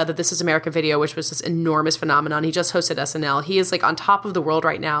Atlanta, the This Is America video, which was this enormous phenomenon. He just hosted SNL. He is like on top of the world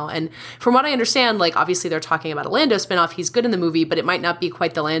right now. And from what I understand, like obviously they're talking about a Lando spinoff. He's good in the movie, but it might not be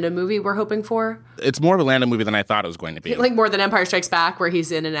quite the Lando movie we're hoping for. It's more of a Lando movie than I thought it was going to be. Like more than Empire Strikes Back, where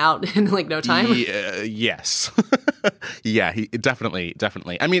he's in and out in like no time. Yes. Yeah, he definitely.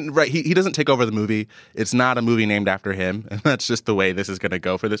 I mean, right, he doesn't take over the movie. It's not a movie named after him, and that's just the way this is going to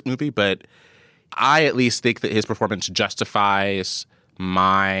go for this movie. But I at least think that his performance justifies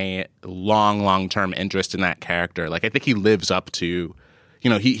my long-term interest in that character. Like, I think he lives up to, you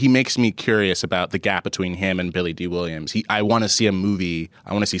know, he makes me curious about the gap between him and Billy D. Williams. I want to see a movie.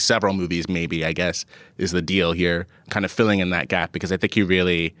 I want to see several movies, maybe, I guess, is the deal here, kind of filling in that gap, because I think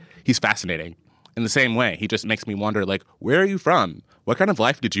he's fascinating. In the same way, he just makes me wonder, like, where are you from? What kind of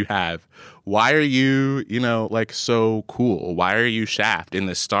life did you have? Why are you, you know, like so cool? Why are you Shaft in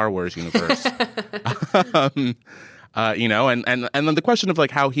this Star Wars universe? You know, and then the question of like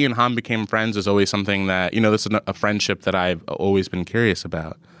how he and Han became friends is always something that, you know, this is a friendship that I've always been curious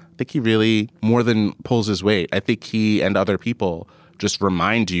about. I think he really more than pulls his weight. I think he and other people just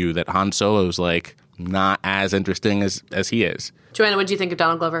remind you that Han Solo's like not as interesting as he is. Joanna, what do you think of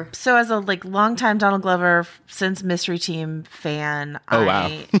Donald Glover? So as a like longtime Donald Glover since Mystery Team fan, wow.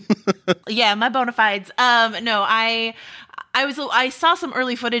 Yeah, my bona fides. No, I saw some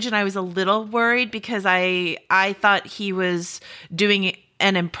early footage and I was a little worried because I thought he was doing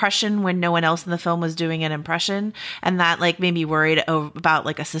an impression when no one else in the film was doing an impression, and that like made me worried about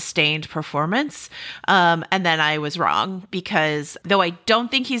like a sustained performance. And then I was wrong, because though I don't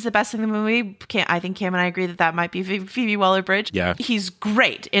think he's the best in the movie, I think Cam and I agree that might be Phoebe Waller-Bridge. Yeah, he's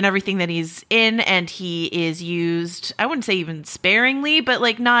great in everything that he's in, and he is used, I wouldn't say even sparingly, but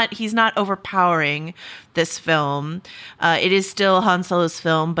like he's not overpowering this film. It is still Han Solo's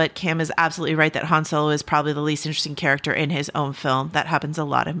film, but Cam is absolutely right that Han Solo is probably the least interesting character in his own film. That happens a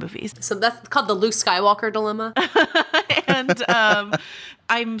lot in movies. So that's called the Luke Skywalker dilemma. And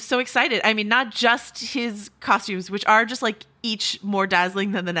I'm so excited. I mean, not just his costumes, which are just like each more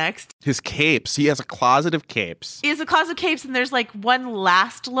dazzling than the next. His capes. He has a closet of capes. He has a closet of capes, and there's like one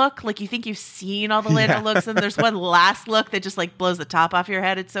last look. Like you think you've seen all the Lando looks, and there's one last look that just like blows the top off your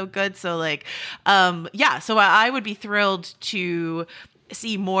head. It's so good. So like, yeah. So I would be thrilled to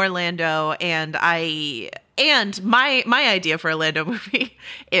see more Lando, and my idea for a Lando movie,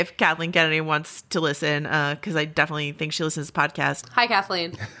 if Kathleen Kennedy wants to listen, because I definitely think she listens to this podcast. Hi,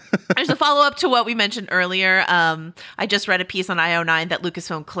 Kathleen. There's a follow-up to what we mentioned earlier. I just read a piece on IO9 that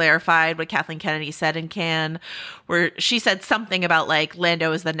Lucasfilm clarified what Kathleen Kennedy said in Cannes, where she said something about like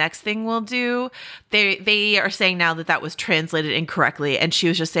Lando is the next thing we'll do. They are saying now that was translated incorrectly, and she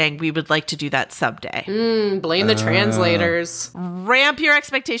was just saying we would like to do that someday. Blame the translators. Ramp your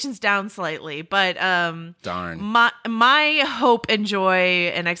expectations down slightly, but darn. My hope and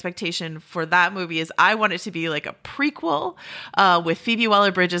joy and expectation for that movie is I want it to be like a prequel with Phoebe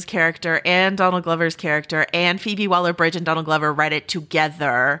Waller-Bridge's character and Donald Glover's character, and Phoebe Waller-Bridge and Donald Glover write it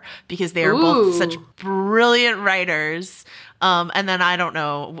together because they are both such brilliant writers. And then I don't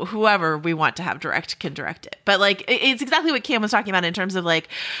know, whoever we want to have direct can direct it. But like, it's exactly what Cam was talking about in terms of like,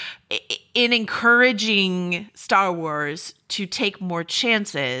 in encouraging Star Wars to take more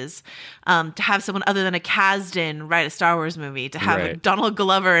chances, to have someone other than a Kasdan write a Star Wars movie, to have a Donald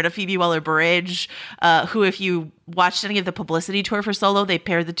Glover and a Phoebe Waller-Bridge, who, if you watched any of the publicity tour for Solo, they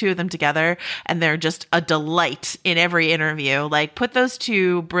paired the two of them together, and they're just a delight in every interview. Like, put those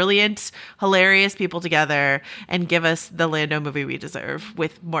two brilliant, hilarious people together and give us the Lando movie we deserve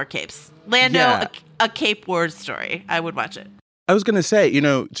with more capes. Lando, a Cape Wars story. I would watch it. I was gonna say,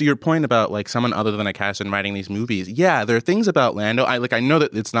 to your point about like someone other than a cast in writing these movies. Yeah, there are things about Lando. I know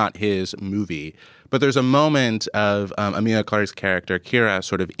that it's not his movie, but there's a moment of Emilia Clarke's character Kira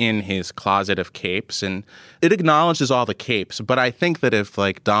sort of in his closet of capes, and it acknowledges all the capes. But I think that if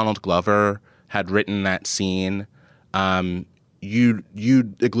like Donald Glover had written that scene,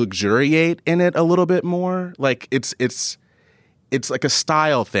 you'd luxuriate in it a little bit more. Like it's like a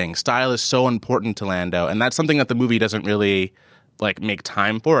style thing. Style is so important to Lando, and that's something that the movie doesn't really like make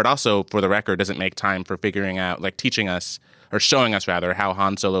time for. It also, for the record, doesn't make time for figuring out, like teaching us or showing us rather how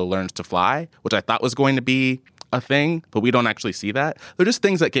Han Solo learns to fly, which I thought was going to be a thing, but we don't actually see that. They're just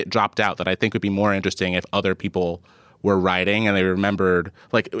things that get dropped out that I think would be more interesting if other people were writing and they remembered,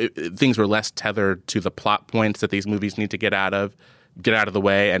 like things were less tethered to the plot points that these movies need to get out of the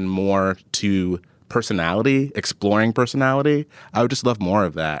way, and more to personality, exploring personality. I would just love more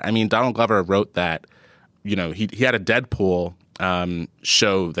of that. I mean, Donald Glover wrote that, he had a Deadpool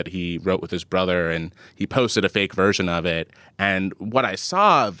show that he wrote with his brother, and he posted a fake version of it. And what I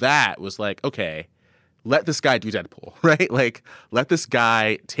saw of that was like, okay, let this guy do Deadpool, right? Like, let this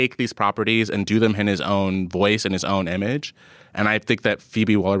guy take these properties and do them in his own voice and his own image. And I think that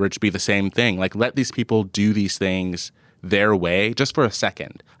Phoebe Waller-Bridge should be the same thing. Like, let these people do these things their way just for a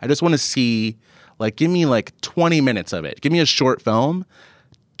second. I just want to see, like, give me like 20 minutes of it. Give me a short film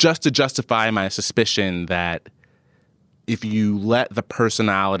just to justify my suspicion that if you let the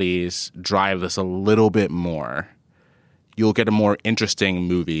personalities drive this a little bit more, you'll get a more interesting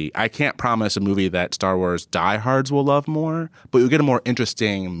movie. I can't promise a movie that Star Wars diehards will love more, but you'll get a more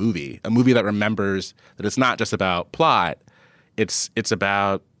interesting movie, a movie that remembers that it's not just about plot. It's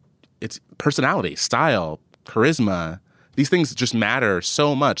about its personality, style, charisma. These things just matter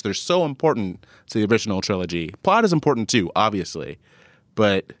so much. They're so important to the original trilogy. Plot is important too, obviously,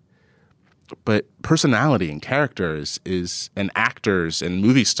 but personality and characters and actors and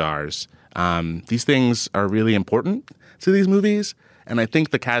movie stars, these things are really important to these movies. And I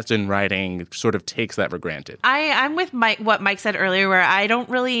think the Kasdan writing sort of takes that for granted. I'm with Mike, what Mike said earlier, where I don't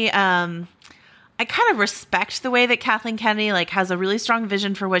really, I kind of respect the way that Kathleen Kennedy like has a really strong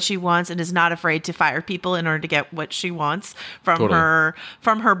vision for what she wants and is not afraid to fire people in order to get what she wants from her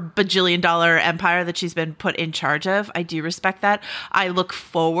bajillion-dollar empire that she's been put in charge of. I do respect that. I look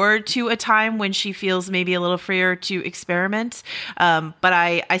forward to a time when she feels maybe a little freer to experiment. But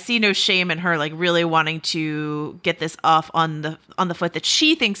I see no shame in her like really wanting to get this off on the foot that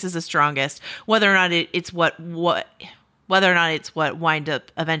she thinks is the strongest, whether or not it's what wind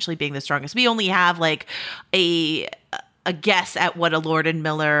up eventually being the strongest. We only have like a guess at what a Lord and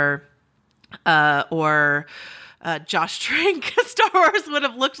Miller or Josh Trank Star Wars would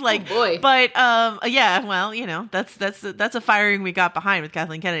have looked like. Oh boy. But yeah, well, that's a firing we got behind with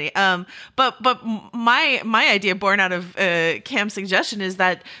Kathleen Kennedy. But my idea born out of Cam's suggestion is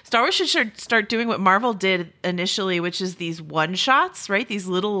that Star Wars should start doing what Marvel did initially, which is these one shots, right? These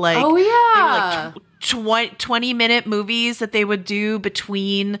little like 20-minute movies that they would do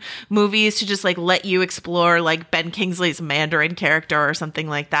between movies to just like let you explore like Ben Kingsley's Mandarin character or something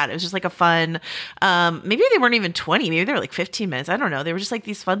like that. It was just like a fun, maybe they weren't even 20, maybe they were like 15 minutes. I don't know. They were just like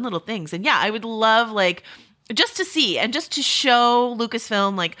these fun little things. And yeah, I would love like just to see and just to show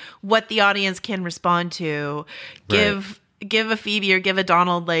Lucasfilm like what the audience can respond to. Give a Phoebe or give a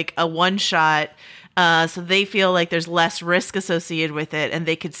Donald like a one shot. So they feel like there's less risk associated with it, and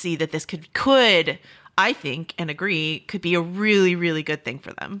they could see that this could, I think, and agree, could be a really, really good thing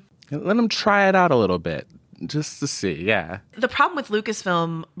for them. Let them try it out a little bit, just to see, yeah. The problem with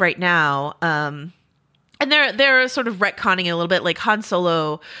Lucasfilm right now, and they're sort of retconning it a little bit, like Han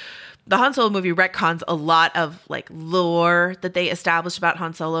Solo. The Han Solo movie retcons a lot of like lore that they established about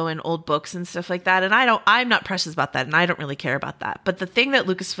Han Solo in old books and stuff like that. And I'm not precious about that, and I don't really care about that. But the thing that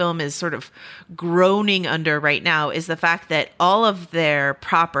Lucasfilm is sort of groaning under right now is the fact that all of their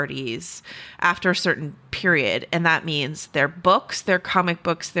properties after a certain period, and that means their books, their comic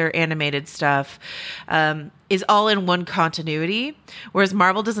books, their animated stuff, is all in one continuity, whereas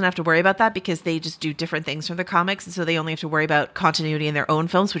Marvel doesn't have to worry about that because they just do different things from the comics, and so they only have to worry about continuity in their own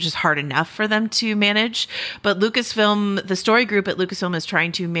films, which is hard enough for them to manage. But Lucasfilm, the story group at Lucasfilm, is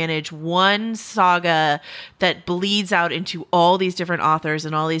trying to manage one saga that bleeds out into all these different authors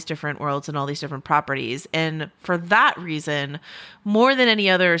and all these different worlds and all these different properties. And for that reason, more than any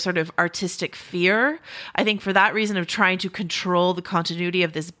other sort of artistic fear, I think for that reason of trying to control the continuity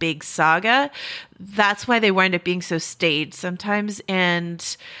of this big saga, that's why they wind up being so staged sometimes.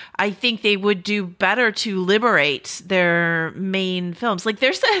 And I think they would do better to liberate their main films. Like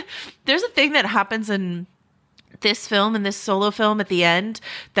there's a thing that happens in this film and this solo film at the end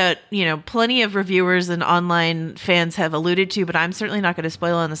that, you know, plenty of reviewers and online fans have alluded to, but I'm certainly not going to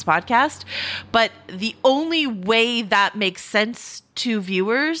spoil on this podcast. But the only way that makes sense to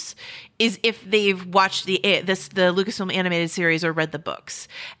viewers is if they've watched the Lucasfilm animated series or read the books.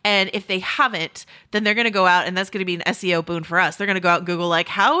 And if they haven't, then they're going to go out, and that's going to be an SEO boon for us. They're going to go out and Google, like,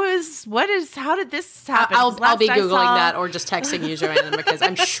 how did this happen? I'll be Googling that or just texting you, Joanna, because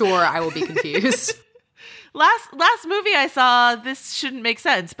I'm sure I will be confused. Last movie I saw, this shouldn't make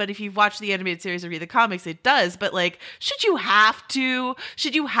sense, but if you've watched the animated series or read the comics, it does. But like, should you have to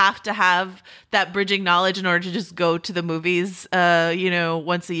have that bridging knowledge in order to just go to the movies,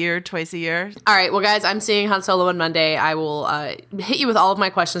 once a year, twice a year? All right, well, guys, I'm seeing Han Solo on Monday. I will hit you with all of my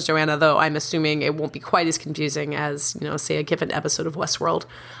questions, Joanna, though I'm assuming it won't be quite as confusing as, say, a given episode of Westworld.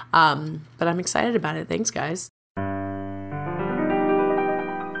 But I'm excited about it. Thanks, guys.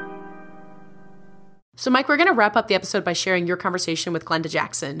 So, Mike, we're going to wrap up the episode by sharing your conversation with Glenda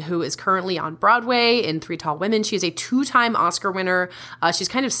Jackson, who is currently on Broadway in Three Tall Women. She is a 2-time Oscar winner. She's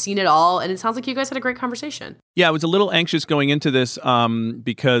kind of seen it all, and it sounds like you guys had a great conversation. Yeah, I was a little anxious going into this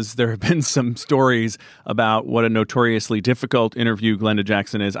because there have been some stories about what a notoriously difficult interview Glenda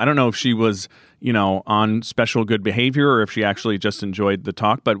Jackson is. I don't know if she was, on special good behavior or if she actually just enjoyed the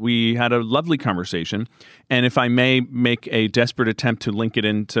talk, but we had a lovely conversation. And if I may make a desperate attempt to link it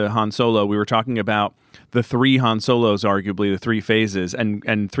into Han Solo, we were talking about the 3 Han Solos, arguably the 3 phases,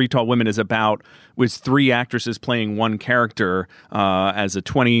 and Three Tall Women is was 3 actresses playing one character as a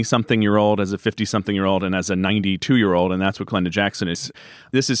 20-something-year-old, as a 50-something-year-old, and as a 92-year-old, and that's what Glenda Jackson is.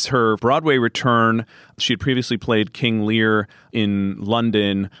 This is her Broadway return. She had previously played King Lear in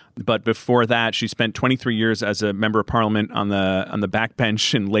London, but before that, she spent 23 years as a member of Parliament on the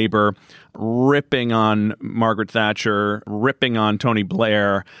backbench in Labour, ripping on Margaret Thatcher, ripping on Tony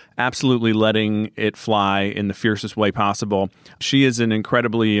Blair, absolutely letting it fly in the fiercest way possible. She is an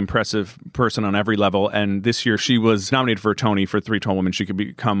incredibly impressive person on every level, and this year she was nominated for a Tony for Three Tall Women. She could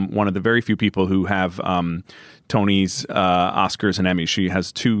become one of the very few people who have Tonys, Oscars, and Emmys. She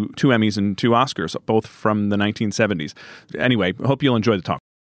has two Emmys and 2 Oscars, both from the 1970s. Anyway, hope you'll enjoy the talk.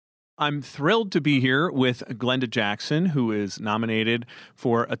 I'm thrilled to be here with Glenda Jackson, who is nominated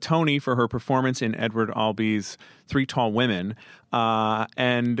for a Tony for her performance in Edward Albee's Three Tall Women.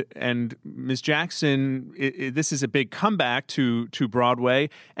 And Ms. Jackson, this is a big comeback to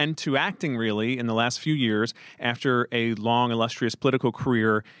Broadway and to acting, really, in the last few years after a long, illustrious political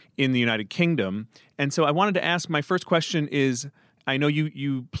career in the United Kingdom. And so I wanted to ask, my first question is, I know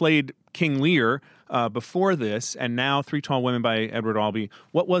you played King Lear before this, and now Three Tall Women by Edward Albee.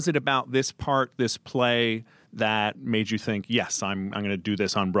 What was it about this part, this play, that made you think, yes, I'm going to do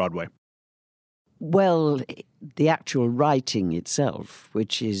this on Broadway? Well, the actual writing itself,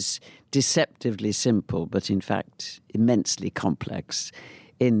 which is deceptively simple, but in fact immensely complex,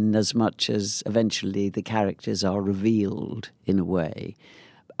 in as much as eventually the characters are revealed in a way.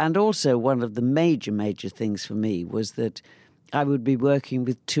 And also one of the major things for me was that I would be working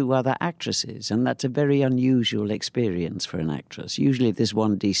with 2 other actresses, and that's a very unusual experience for an actress. Usually if there's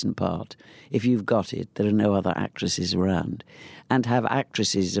one decent part, if you've got it, there are no other actresses around. And have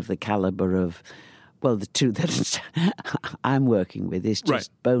actresses of the caliber of, well, the 2 that I'm working with is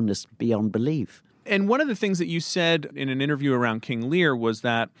just bonus beyond belief. And one of the things that you said in an interview around King Lear was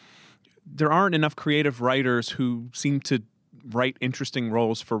that there aren't enough creative writers who seem to write interesting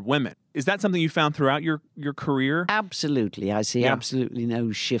roles for women. Is that something you found throughout your career? Absolutely. I see absolutely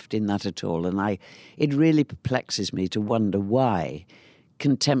no shift in that at all. And it really perplexes me to wonder why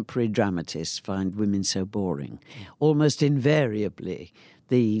contemporary dramatists find women so boring. Almost invariably,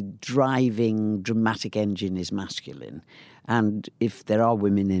 the driving dramatic engine is masculine. And if there are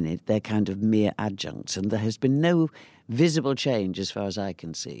women in it, they're kind of mere adjuncts. And there has been no visible change, as far as I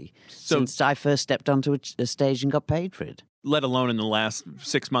can see, since I first stepped onto a stage and got paid for it. Let alone in the last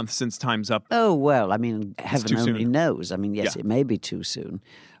 6 months since Time's Up. Oh, well, I mean, heaven only knows. I mean, yes, Yeah. It may be too soon.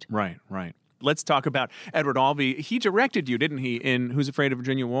 Right. Let's talk about Edward Albee. He directed you, didn't he, in Who's Afraid of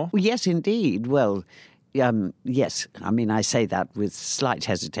Virginia Woolf? Well, yes, indeed. Well, yes. I mean, I say that with slight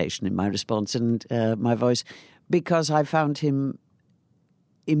hesitation in my response and my voice, because I found him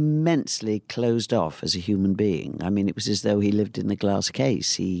immensely closed off as a human being. I mean, it was as though he lived in a glass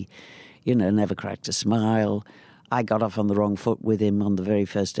case. He, never cracked a smile. I got off on the wrong foot with him on the very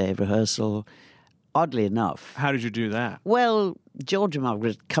first day of rehearsal. Oddly enough. How did you do that? Well, George and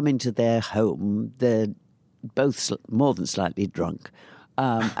Margaret come into their home. They're both more than slightly drunk,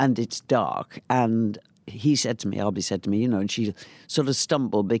 and it's dark. And Albee said to me, and she sort of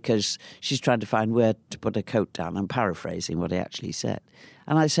stumbled because she's trying to find where to put her coat down. I'm paraphrasing what he actually said.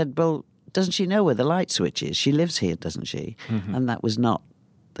 And I said, well, doesn't she know where the light switch is? She lives here, doesn't she? And that was not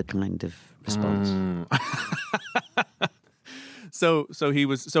the kind of response. So he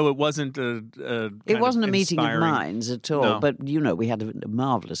was. So it wasn't It wasn't a meeting of inspiring- minds at all. No. But, we had a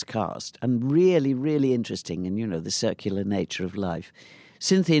marvellous cast and really, really interesting and, the circular nature of life.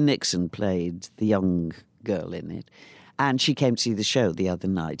 Cynthia Nixon played the young girl in it. And she came to see the show the other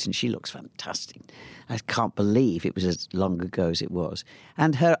night, and she looks fantastic. I can't believe it was as long ago as it was.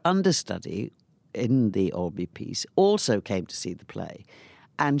 And her understudy in the Albee piece also came to see the play.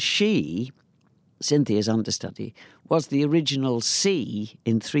 And she, Cynthia's understudy, was the original C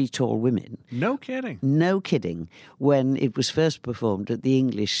in Three Tall Women. No kidding. No kidding, when it was first performed at the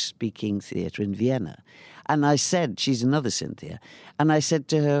English-speaking theatre in Vienna. And I said, she's another Cynthia, and I said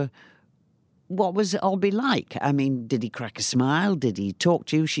to her, what was Albee like? I mean, did he crack a smile? Did he talk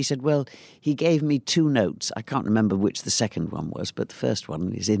to you? She said, well, he gave me 2 notes. I can't remember which the second one was, but the first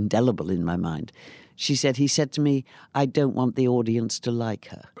one is indelible in my mind. She said, he said to me, I don't want the audience to like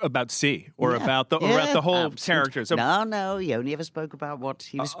her. About C or Yeah. about the whole Absolutely. character. So No, he only ever spoke about what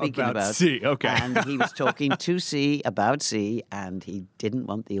he was speaking about C, okay. And he was talking to C, about C, and he didn't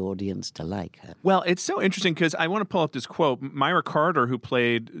want the audience to like her. Well, it's so interesting because I want to pull up this quote. Myra Carter, who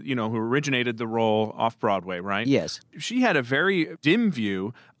played, who originated the role off Broadway, right? Yes. She had a very dim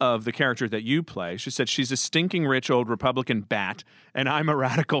view of the character that you play. She said, she's a stinking rich old Republican bat, and I'm a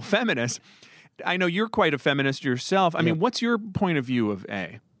radical feminist. I know you're quite a feminist yourself. I mean, what's your point of view of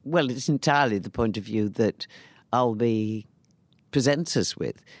A? Well, it's entirely the point of view that Albee presents us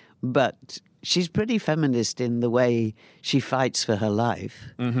with. But she's pretty feminist in the way she fights for her life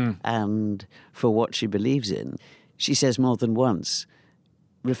and for what she believes in. She says more than once,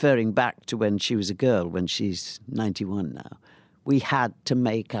 referring back to when she was a girl, when she's 91 now, we had to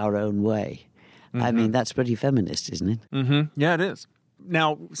make our own way. I mean, that's pretty feminist, isn't it? Yeah, it is.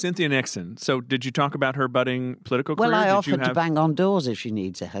 Now, Cynthia Nixon. So, did you talk about her budding political career? Well, I Did you offered to bang on doors if she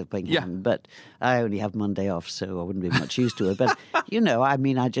needs a helping hand, but I only have Monday off, so I wouldn't be much use to it. But,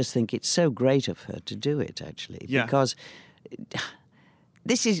 I just think it's so great of her to do it, actually, because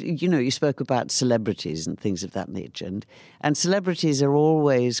this is, you spoke about celebrities and things of that nature, and celebrities are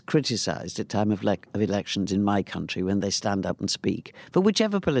always criticised at time of elections in my country when they stand up and speak for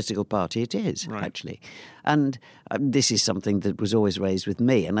whichever political party it is, actually. And this is something that was always raised with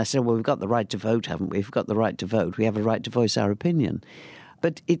me. And I said, well, we've got the right to vote, haven't we? We've got the right to vote. We have a right to voice our opinion.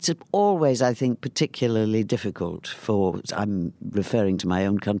 But it's always, I think, particularly difficult for, I'm referring to my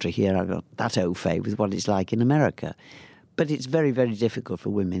own country here, I've got that au fait with what it's like in America. But it's very, very difficult for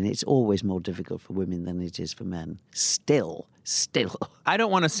women. It's always more difficult for women than it is for men. Still. I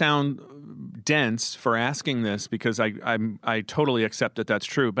don't want to sound dense for asking this because I totally accept that that's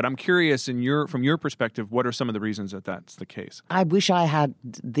true. But I'm curious, from your perspective, what are some of the reasons that that's the case? I wish I had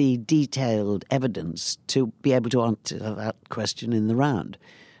the detailed evidence to be able to answer that question in the round.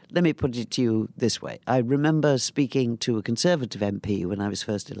 Let me put it to you this way. I remember speaking to a Conservative MP when I was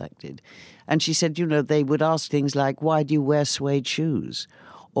first elected, and she said, they would ask things like, why do you wear suede shoes?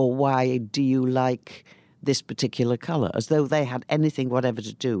 Or why do you like this particular colour? As though they had anything whatever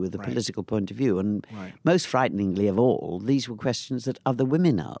to do with a political point of view. And most frighteningly of all, these were questions that other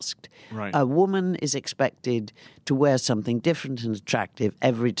women asked. Right. A woman is expected to wear something different and attractive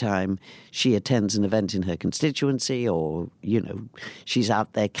every time she attends an event in her constituency or, she's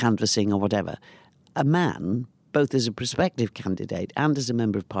out there canvassing or whatever. A man, both as a prospective candidate and as a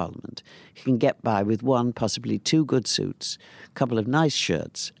member of parliament, can get by with 1, possibly 2 good suits, a couple of nice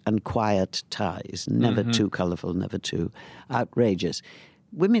shirts and quiet ties, never too colourful, never too outrageous.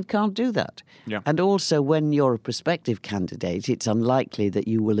 Women can't do that. Yeah. And also, when you're a prospective candidate, it's unlikely that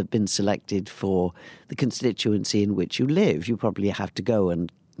you will have been selected for the constituency in which you live. You probably have to go and,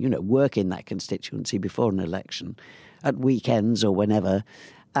 work in that constituency before an election, at weekends or whenever.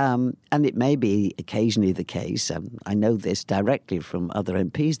 And it may be occasionally the case, I know this directly from other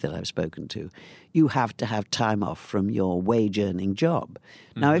MPs that I've spoken to, you have to have time off from your wage-earning job.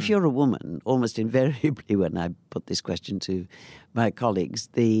 Now, if you're a woman, almost invariably when I put this question to my colleagues,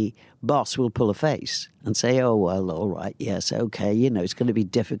 the boss will pull a face and say, oh, well, all right, yes, okay, it's going to be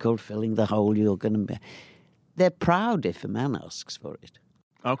difficult filling the hole you're going to be. They're proud if a man asks for it.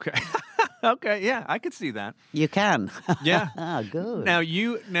 Okay. Okay, yeah, I could see that. You can. Yeah. Good.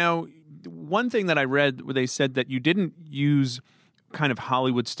 Now, one thing that I read where they said that you didn't use kind of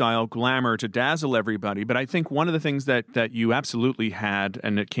Hollywood-style glamour to dazzle everybody, but I think one of the things that you absolutely had,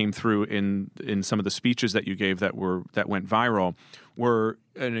 and it came through in some of the speeches that you gave that went viral, were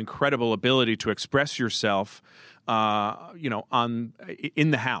an incredible ability to express yourself in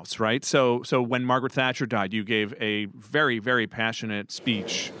the House, right? So when Margaret Thatcher died, you gave a very, very passionate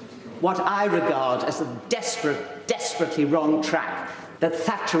speech what I regard as the desperately wrong track that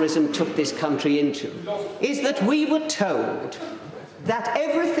Thatcherism took this country into, is that we were told that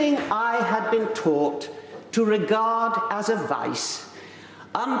everything I had been taught to regard as a vice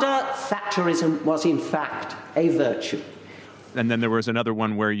under Thatcherism was in fact a virtue. And then there was another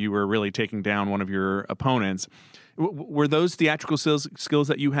one where you were really taking down one of your opponents. Were those theatrical skills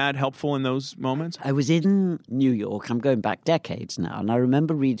that you had helpful in those moments? I was in New York. I'm going back decades now. And I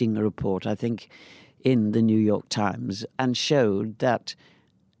remember reading a report, I think, in the New York Times, and showed that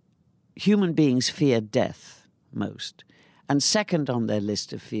human beings fear death most. And second on their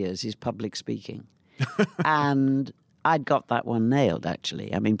list of fears is public speaking. And I'd got that one nailed,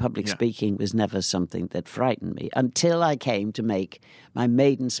 actually. I mean, public speaking was never something that frightened me until I came to make my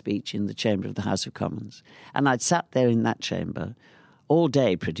maiden speech in the chamber of the House of Commons. And I'd sat there in that chamber all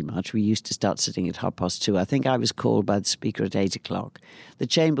day, pretty much. We used to start sitting at 2:30. I think I was called by the speaker at 8 o'clock. The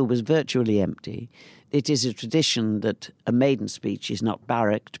chamber was virtually empty. It is a tradition that a maiden speech is not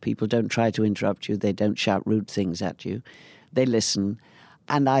barracked. People don't try to interrupt you. They don't shout rude things at you. They listen.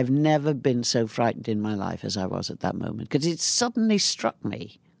 And I've never been so frightened in my life as I was at that moment, because it suddenly struck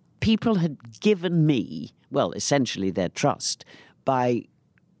me. People had given me, well, essentially their trust by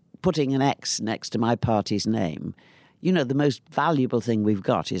putting an X next to my party's name. You know, the most valuable thing we've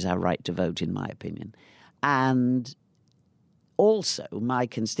got is our right to vote, in my opinion. And also my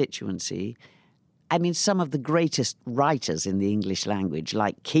constituency, I mean, some of the greatest writers in the English language,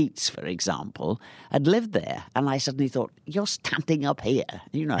 like Keats, for example, had lived there. And I suddenly thought, you're standing up here,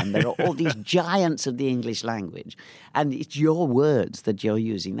 you know, and there are all these giants of the English language. And it's your words that you're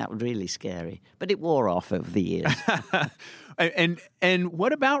using. That was really scary. But it wore off over the years. And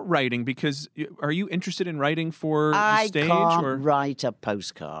what about writing? Because are you interested in writing for I stage? can't write a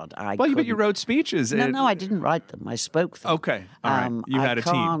postcard. But you wrote speeches. No, I didn't write them. I spoke them. Okay, all right. You had a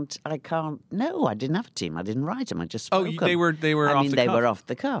team. No, I didn't have a team. I didn't write them. I just spoke them. They were off the cuff? They were off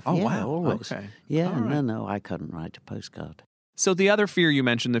the cuff. Oh, yeah, wow. Always. Okay. Yeah, all right. no, I couldn't write a postcard. So the other fear you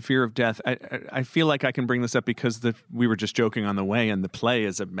mentioned, the fear of death, I feel like I can bring this up because we were just joking on the way, and the play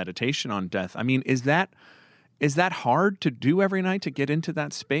is a meditation on death. I mean, is that hard to do every night, to get into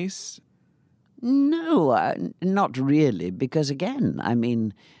that space? No, not really, because again, I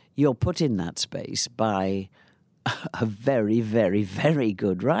mean, you're put in that space by a very, very, very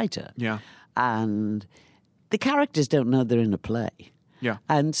good writer. Yeah. And the characters don't know they're in a play. Yeah.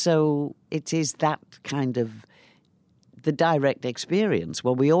 And so it is that kind of the direct experience.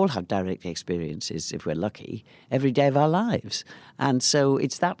 Well, we all have direct experiences, if we're lucky, every day of our lives. And so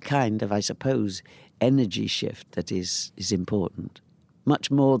it's that kind of, I suppose, energy shift that is important.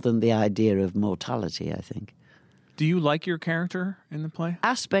 Much more than the idea of mortality, I think. Do you like your character in the play?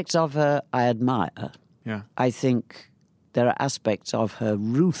 Aspects of her I admire. Yeah. I think there are aspects of her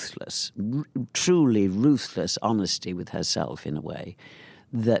truly ruthless honesty with herself in a way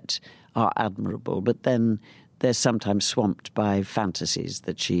that are admirable. But then they're sometimes swamped by fantasies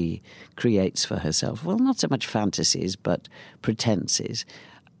that she creates for herself. Well, not so much fantasies, but pretenses.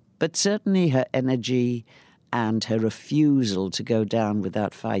 But certainly her energy and her refusal to go down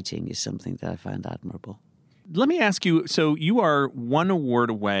without fighting is something that I find admirable. Let me ask you, so you are one award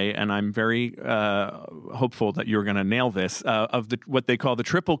away, and I'm very hopeful that you're going to nail this, of what they call the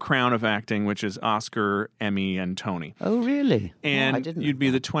Triple Crown of Acting, which is Oscar, Emmy, and Tony. Oh, really? And I didn't you'd know be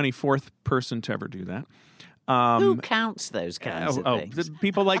that. the 24th person to ever do that. Who counts those kinds of things?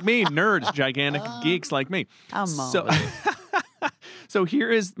 People like me, nerds, gigantic geeks like me. So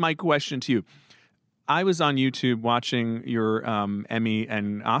here is my question to you. I was on YouTube watching your Emmy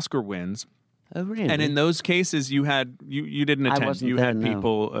and Oscar wins. Oh, really? And in those cases, you didn't attend. wasn't You there, had no.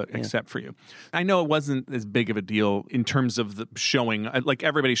 people except for you. I know it wasn't as big of a deal in terms of the showing. Like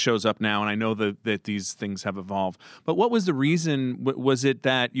everybody shows up now, and I know that these things have evolved. But what was the reason? Was it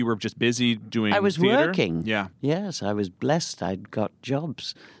that you were just busy doing? I was theater? working. Yeah. Yes, I was blessed. I'd got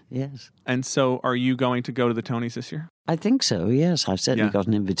jobs. Yes. And so, are you going to go to the Tonys this year? I think so, yes. I've certainly Yeah. got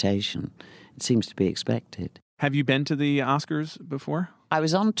an invitation. It seems to be expected. Have you been to the Oscars before? I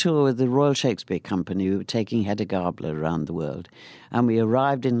was on tour with the Royal Shakespeare Company. We were taking Hedda Gabler around the world. And we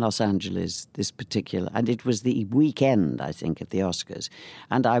arrived in Los Angeles, and it was the weekend, I think, at the Oscars.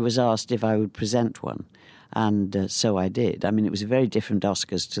 And I was asked if I would present one. And so I did. I mean, it was a very different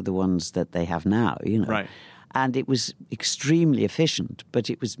Oscars to the ones that they have now, you know. Right. And it was extremely efficient, but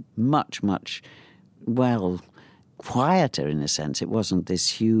it was much, much, quieter in a sense. It wasn't this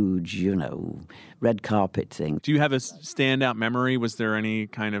huge, red carpet thing. Do you have a standout memory? Was there any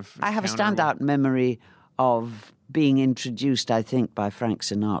kind of... I have a encounter? standout memory of being introduced, I think, by Frank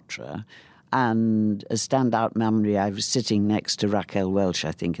Sinatra And a standout memory, I was sitting next to Raquel Welch,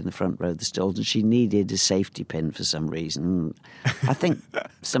 I think, in the front row of the stalls, and she needed a safety pin for some reason. I think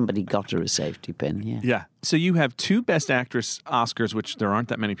somebody got her a safety pin, yeah. Yeah. So you have 2 Best Actress Oscars, which there aren't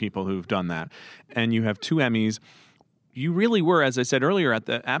that many people who've done that, and you have 2 Emmys. You really were, as I said earlier, at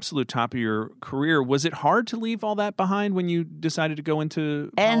the absolute top of your career. Was it hard to leave all that behind when you decided to go into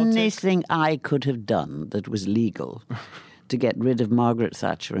politics? Anything I could have done that was legal to get rid of Margaret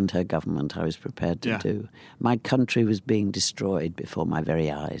Thatcher and her government, I was prepared to do. My country was being destroyed before my very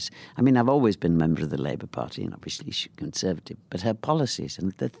eyes. I mean, I've always been a member of the Labour Party, and obviously she's conservative, but her policies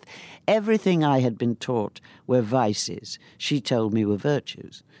and everything I had been taught were vices, she told me were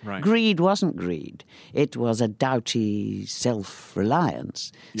virtues. Right. Greed wasn't greed. It was a doughty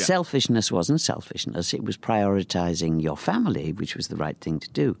self-reliance. Yeah. Selfishness wasn't selfishness. It was prioritizing your family, which was the right thing to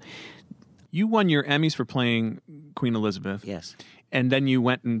do. You won your Emmys for playing Queen Elizabeth. Yes. And then you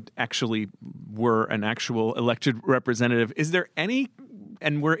went and actually were an actual elected representative. Is there any,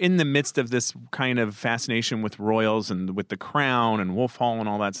 and we're in the midst of this kind of fascination with royals and with the crown and Wolf Hall and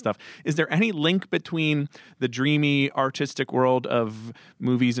all that stuff. Is there any link between the dreamy artistic world of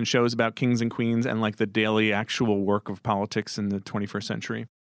movies and shows about kings and queens and like the daily actual work of politics in the 21st century?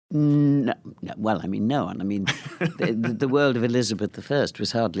 No. Well, I mean, no. And I mean, the world of Elizabeth I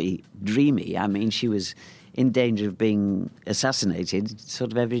was hardly dreamy. I mean, she was in danger of being assassinated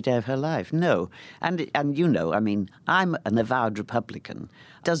sort of every day of her life. No. And you know, I mean, I'm an avowed Republican.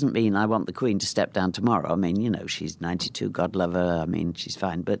 Doesn't mean I want the Queen to step down tomorrow. I mean, you know, she's 92, God love her. I mean, she's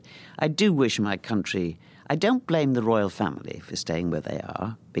fine. But I do wish my country... I don't blame the royal family for staying where they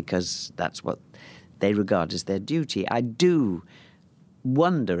are, because that's what they regard as their duty. I do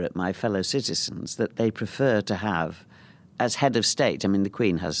wonder at my fellow citizens that they prefer to have, as head of state, I mean, the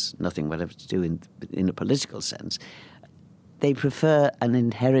Queen has nothing whatever to do in a political sense, they prefer an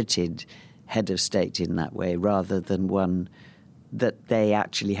inherited head of state in that way rather than one that they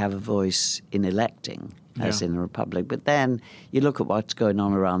actually have a voice in electing, as in a republic. But then you look at what's going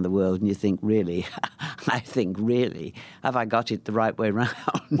on around the world and you think, really, have I got it the right way round?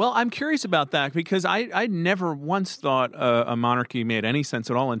 Well, I'm curious about that because I never once thought a monarchy made any sense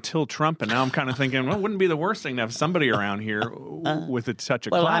at all until Trump, and now I'm kind of thinking, well, it wouldn't be the worst thing to have somebody around here with such a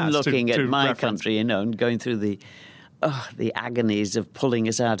class. Well, I'm looking at my reference. country, you know, and going through the agonies of pulling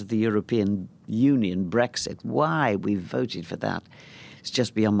us out of the European Union, Brexit. Why we voted for that? It's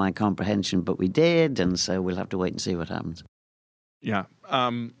just beyond my comprehension, but we did, and so we'll have to wait and see what happens. Yeah.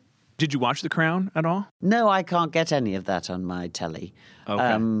 Did you watch The Crown at all? No, I can't get any of that on my telly.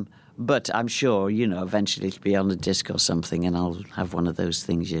 Okay. But I'm sure, you know, eventually it'll be on a disc or something, and I'll have one of those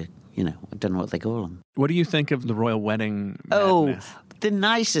things you know, I don't know what they call them. What do you think of the royal wedding madness? Oh, the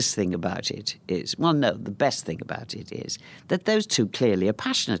nicest thing about it is, well, no, the best thing about it is that those two clearly are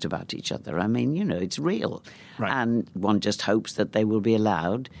passionate about each other. I mean, you know, it's real. Right. And one just hopes that they will be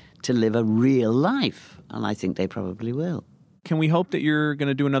allowed to live a real life. And I think they probably will. Can we hope that you're going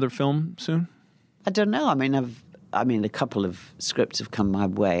to do another film soon? I don't know. I mean, a couple of scripts have come my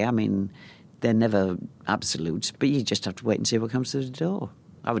way. I mean, they're never absolutes, but you just have to wait and see what comes through the door.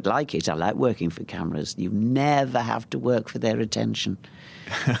 I would like it. I like working for cameras. You never have to work for their attention.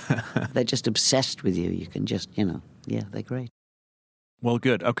 They're just obsessed with you. You can just, you know, yeah, they're great. Well,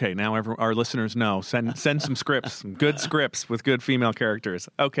 good. Okay, now our listeners know. Send some scripts, some good scripts with good female characters.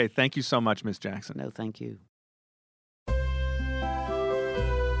 Okay, thank you so much, Ms. Jackson. No, thank you.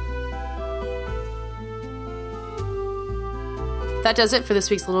 That does it for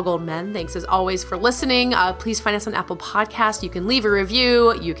this week's Little Gold Men. Thanks as always for listening. Please find us on Apple Podcasts. You can leave a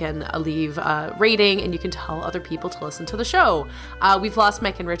review, you can leave a rating, and you can tell other people to listen to the show. We've lost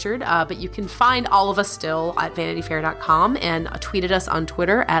Mike and Richard, but you can find all of us still at vanityfair.com and tweet at us on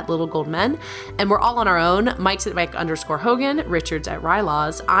Twitter at Little Gold Men. And we're all on our own. Mike's at Mike_Hogan, Richard's at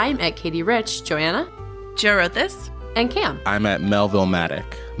Rylaws. I'm at Katie Rich. Joanna? Joe wrote this. And Cam. I'm at Melville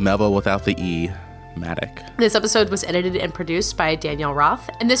Maddock. Melville without the E. Maddock. This episode was edited and produced by Danielle Roth,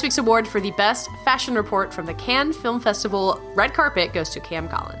 and this week's award for the Best Fashion Report from the Cannes Film Festival Red Carpet goes to Cam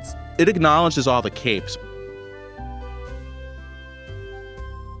Collins. It acknowledges all the capes,